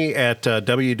find me at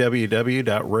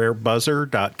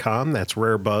www.rarebuzzer.com. That's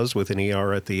rarebuzz with an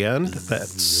ER at the end. That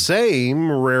same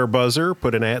rarebuzzer,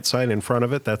 put an @ sign in front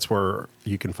of it. That's where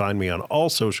you can find me on all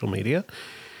social media.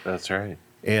 That's right.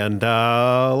 And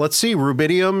let's see,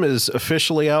 Rubidium is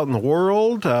officially out in the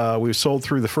world. We've sold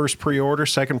through the first pre-order,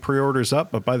 second pre-order's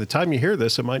up, but by the time you hear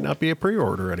this, it might not be a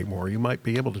pre-order anymore. You might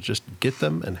be able to just get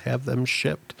them and have them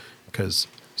shipped because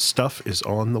stuff is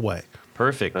on the way.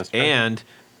 Perfect. That's right. And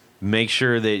make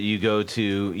sure that you go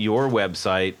to your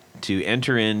website to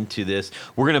enter into this.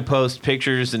 We're going to post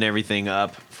pictures and everything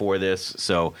up for this.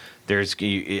 So trust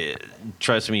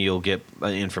me, you'll get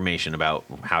information about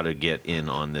how to get in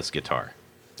on this guitar.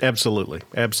 Absolutely.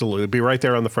 Absolutely. It'll be right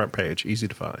there on the front page. Easy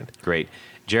to find. Great.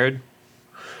 Jared?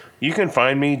 You can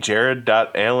find me,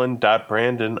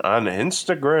 jared.allen.brandon, on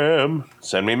Instagram.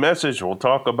 Send me a message. We'll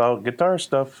talk about guitar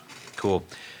stuff. Cool.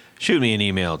 Shoot me an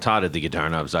email,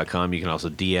 todd@theguitarknobs.com. You can also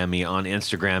DM me on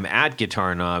Instagram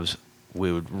 @guitarknobs.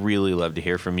 We would really love to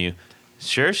hear from you.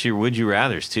 Share your would you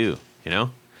rathers too, you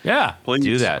know? Yeah. Please.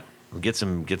 Do that. Get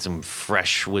some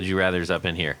fresh would you rathers up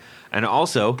in here. And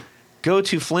also go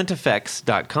to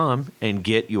flinteffects.com and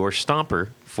get your stomper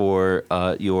for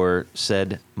your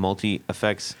said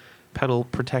multi-effects pedal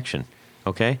protection.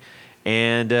 Okay?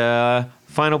 And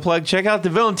final plug, check out the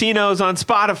Valentinos on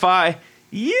Spotify.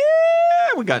 Yeah!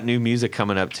 We got new music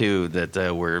coming up too that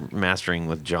we're mastering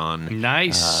with John.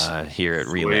 Nice. Here at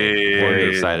Relay. We're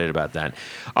excited about that.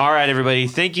 All right, everybody.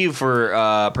 Thank you for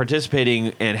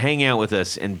participating and hanging out with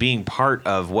us and being part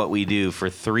of what we do for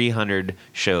 300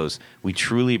 shows. We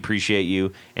truly appreciate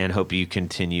you and hope you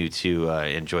continue to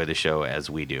enjoy the show as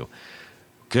we do.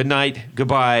 Good night.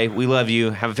 Goodbye. We love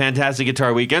you. Have a fantastic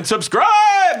guitar week and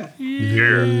subscribe.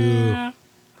 Yeah.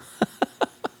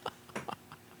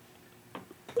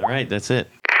 All right, that's it.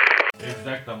 I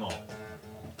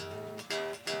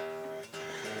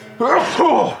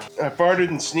farted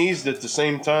and sneezed at the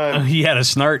same time. He had a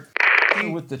snort.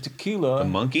 With the tequila, The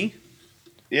monkey?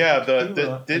 Yeah, and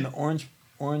the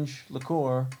orange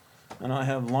liqueur, and I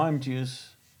have lime juice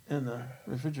in the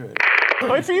refrigerator.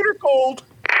 my feet are cold.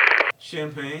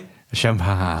 Champagne.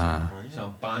 Champagne.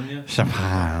 Champagne.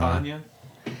 Champagne.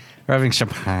 We're having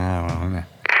champagne.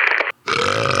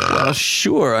 Well,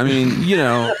 sure. I mean, you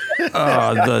know,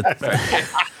 Sorry.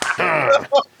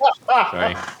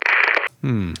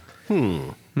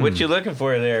 What you looking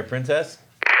for there, princess?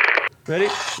 Ready?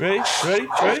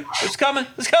 It's coming.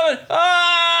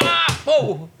 Ah!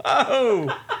 Whoa! Oh!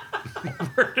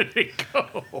 Where did it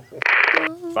go?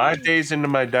 5 days into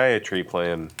my dietary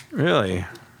plan. Really?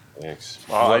 Thanks.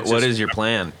 Oh, What is your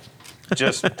plan?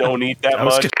 Just don't eat that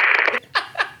much.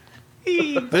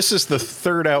 This is the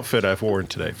third outfit I've worn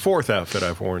today. Fourth outfit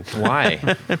I've worn today.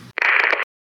 Why?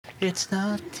 It's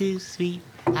not too sweet.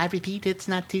 I repeat, it's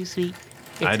not too sweet.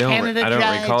 It's I don't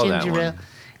Dry recall that ginger one. ale.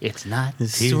 It's not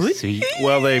too sweet.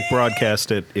 Well, they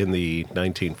broadcast it in the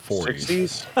 1940s.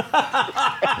 60s?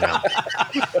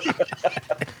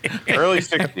 Early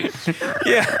 60s.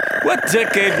 Yeah. What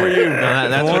decade were you? No,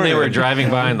 that's when they were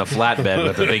driving by in the flatbed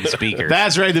with the big speaker.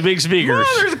 That's right, the big speakers.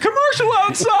 There's a commercial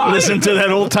outside. Listen to that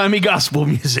old-timey gospel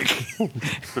music.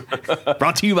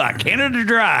 Brought to you by Canada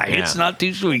Dry. Yeah. It's not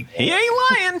too sweet. He ain't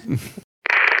lying.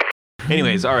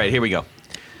 Anyways, all right, here we go.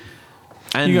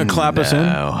 And You gonna clap us in?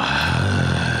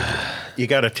 You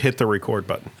got to hit the record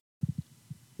button.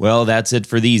 Well, that's it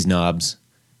for these knobs.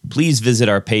 Please visit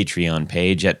our Patreon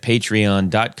page at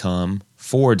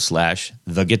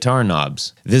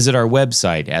patreon.com/theguitarknobs. Visit our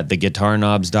website at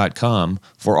theguitarknobs.com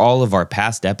for all of our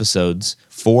past episodes,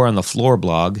 4 on the Floor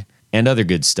blog, and other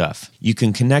good stuff. You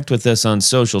can connect with us on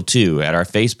social too at our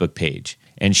Facebook page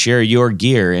and share your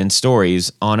gear and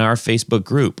stories on our Facebook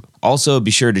group. Also,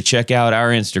 be sure to check out our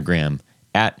Instagram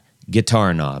at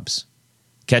Guitar Knobs.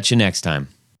 Catch you next time.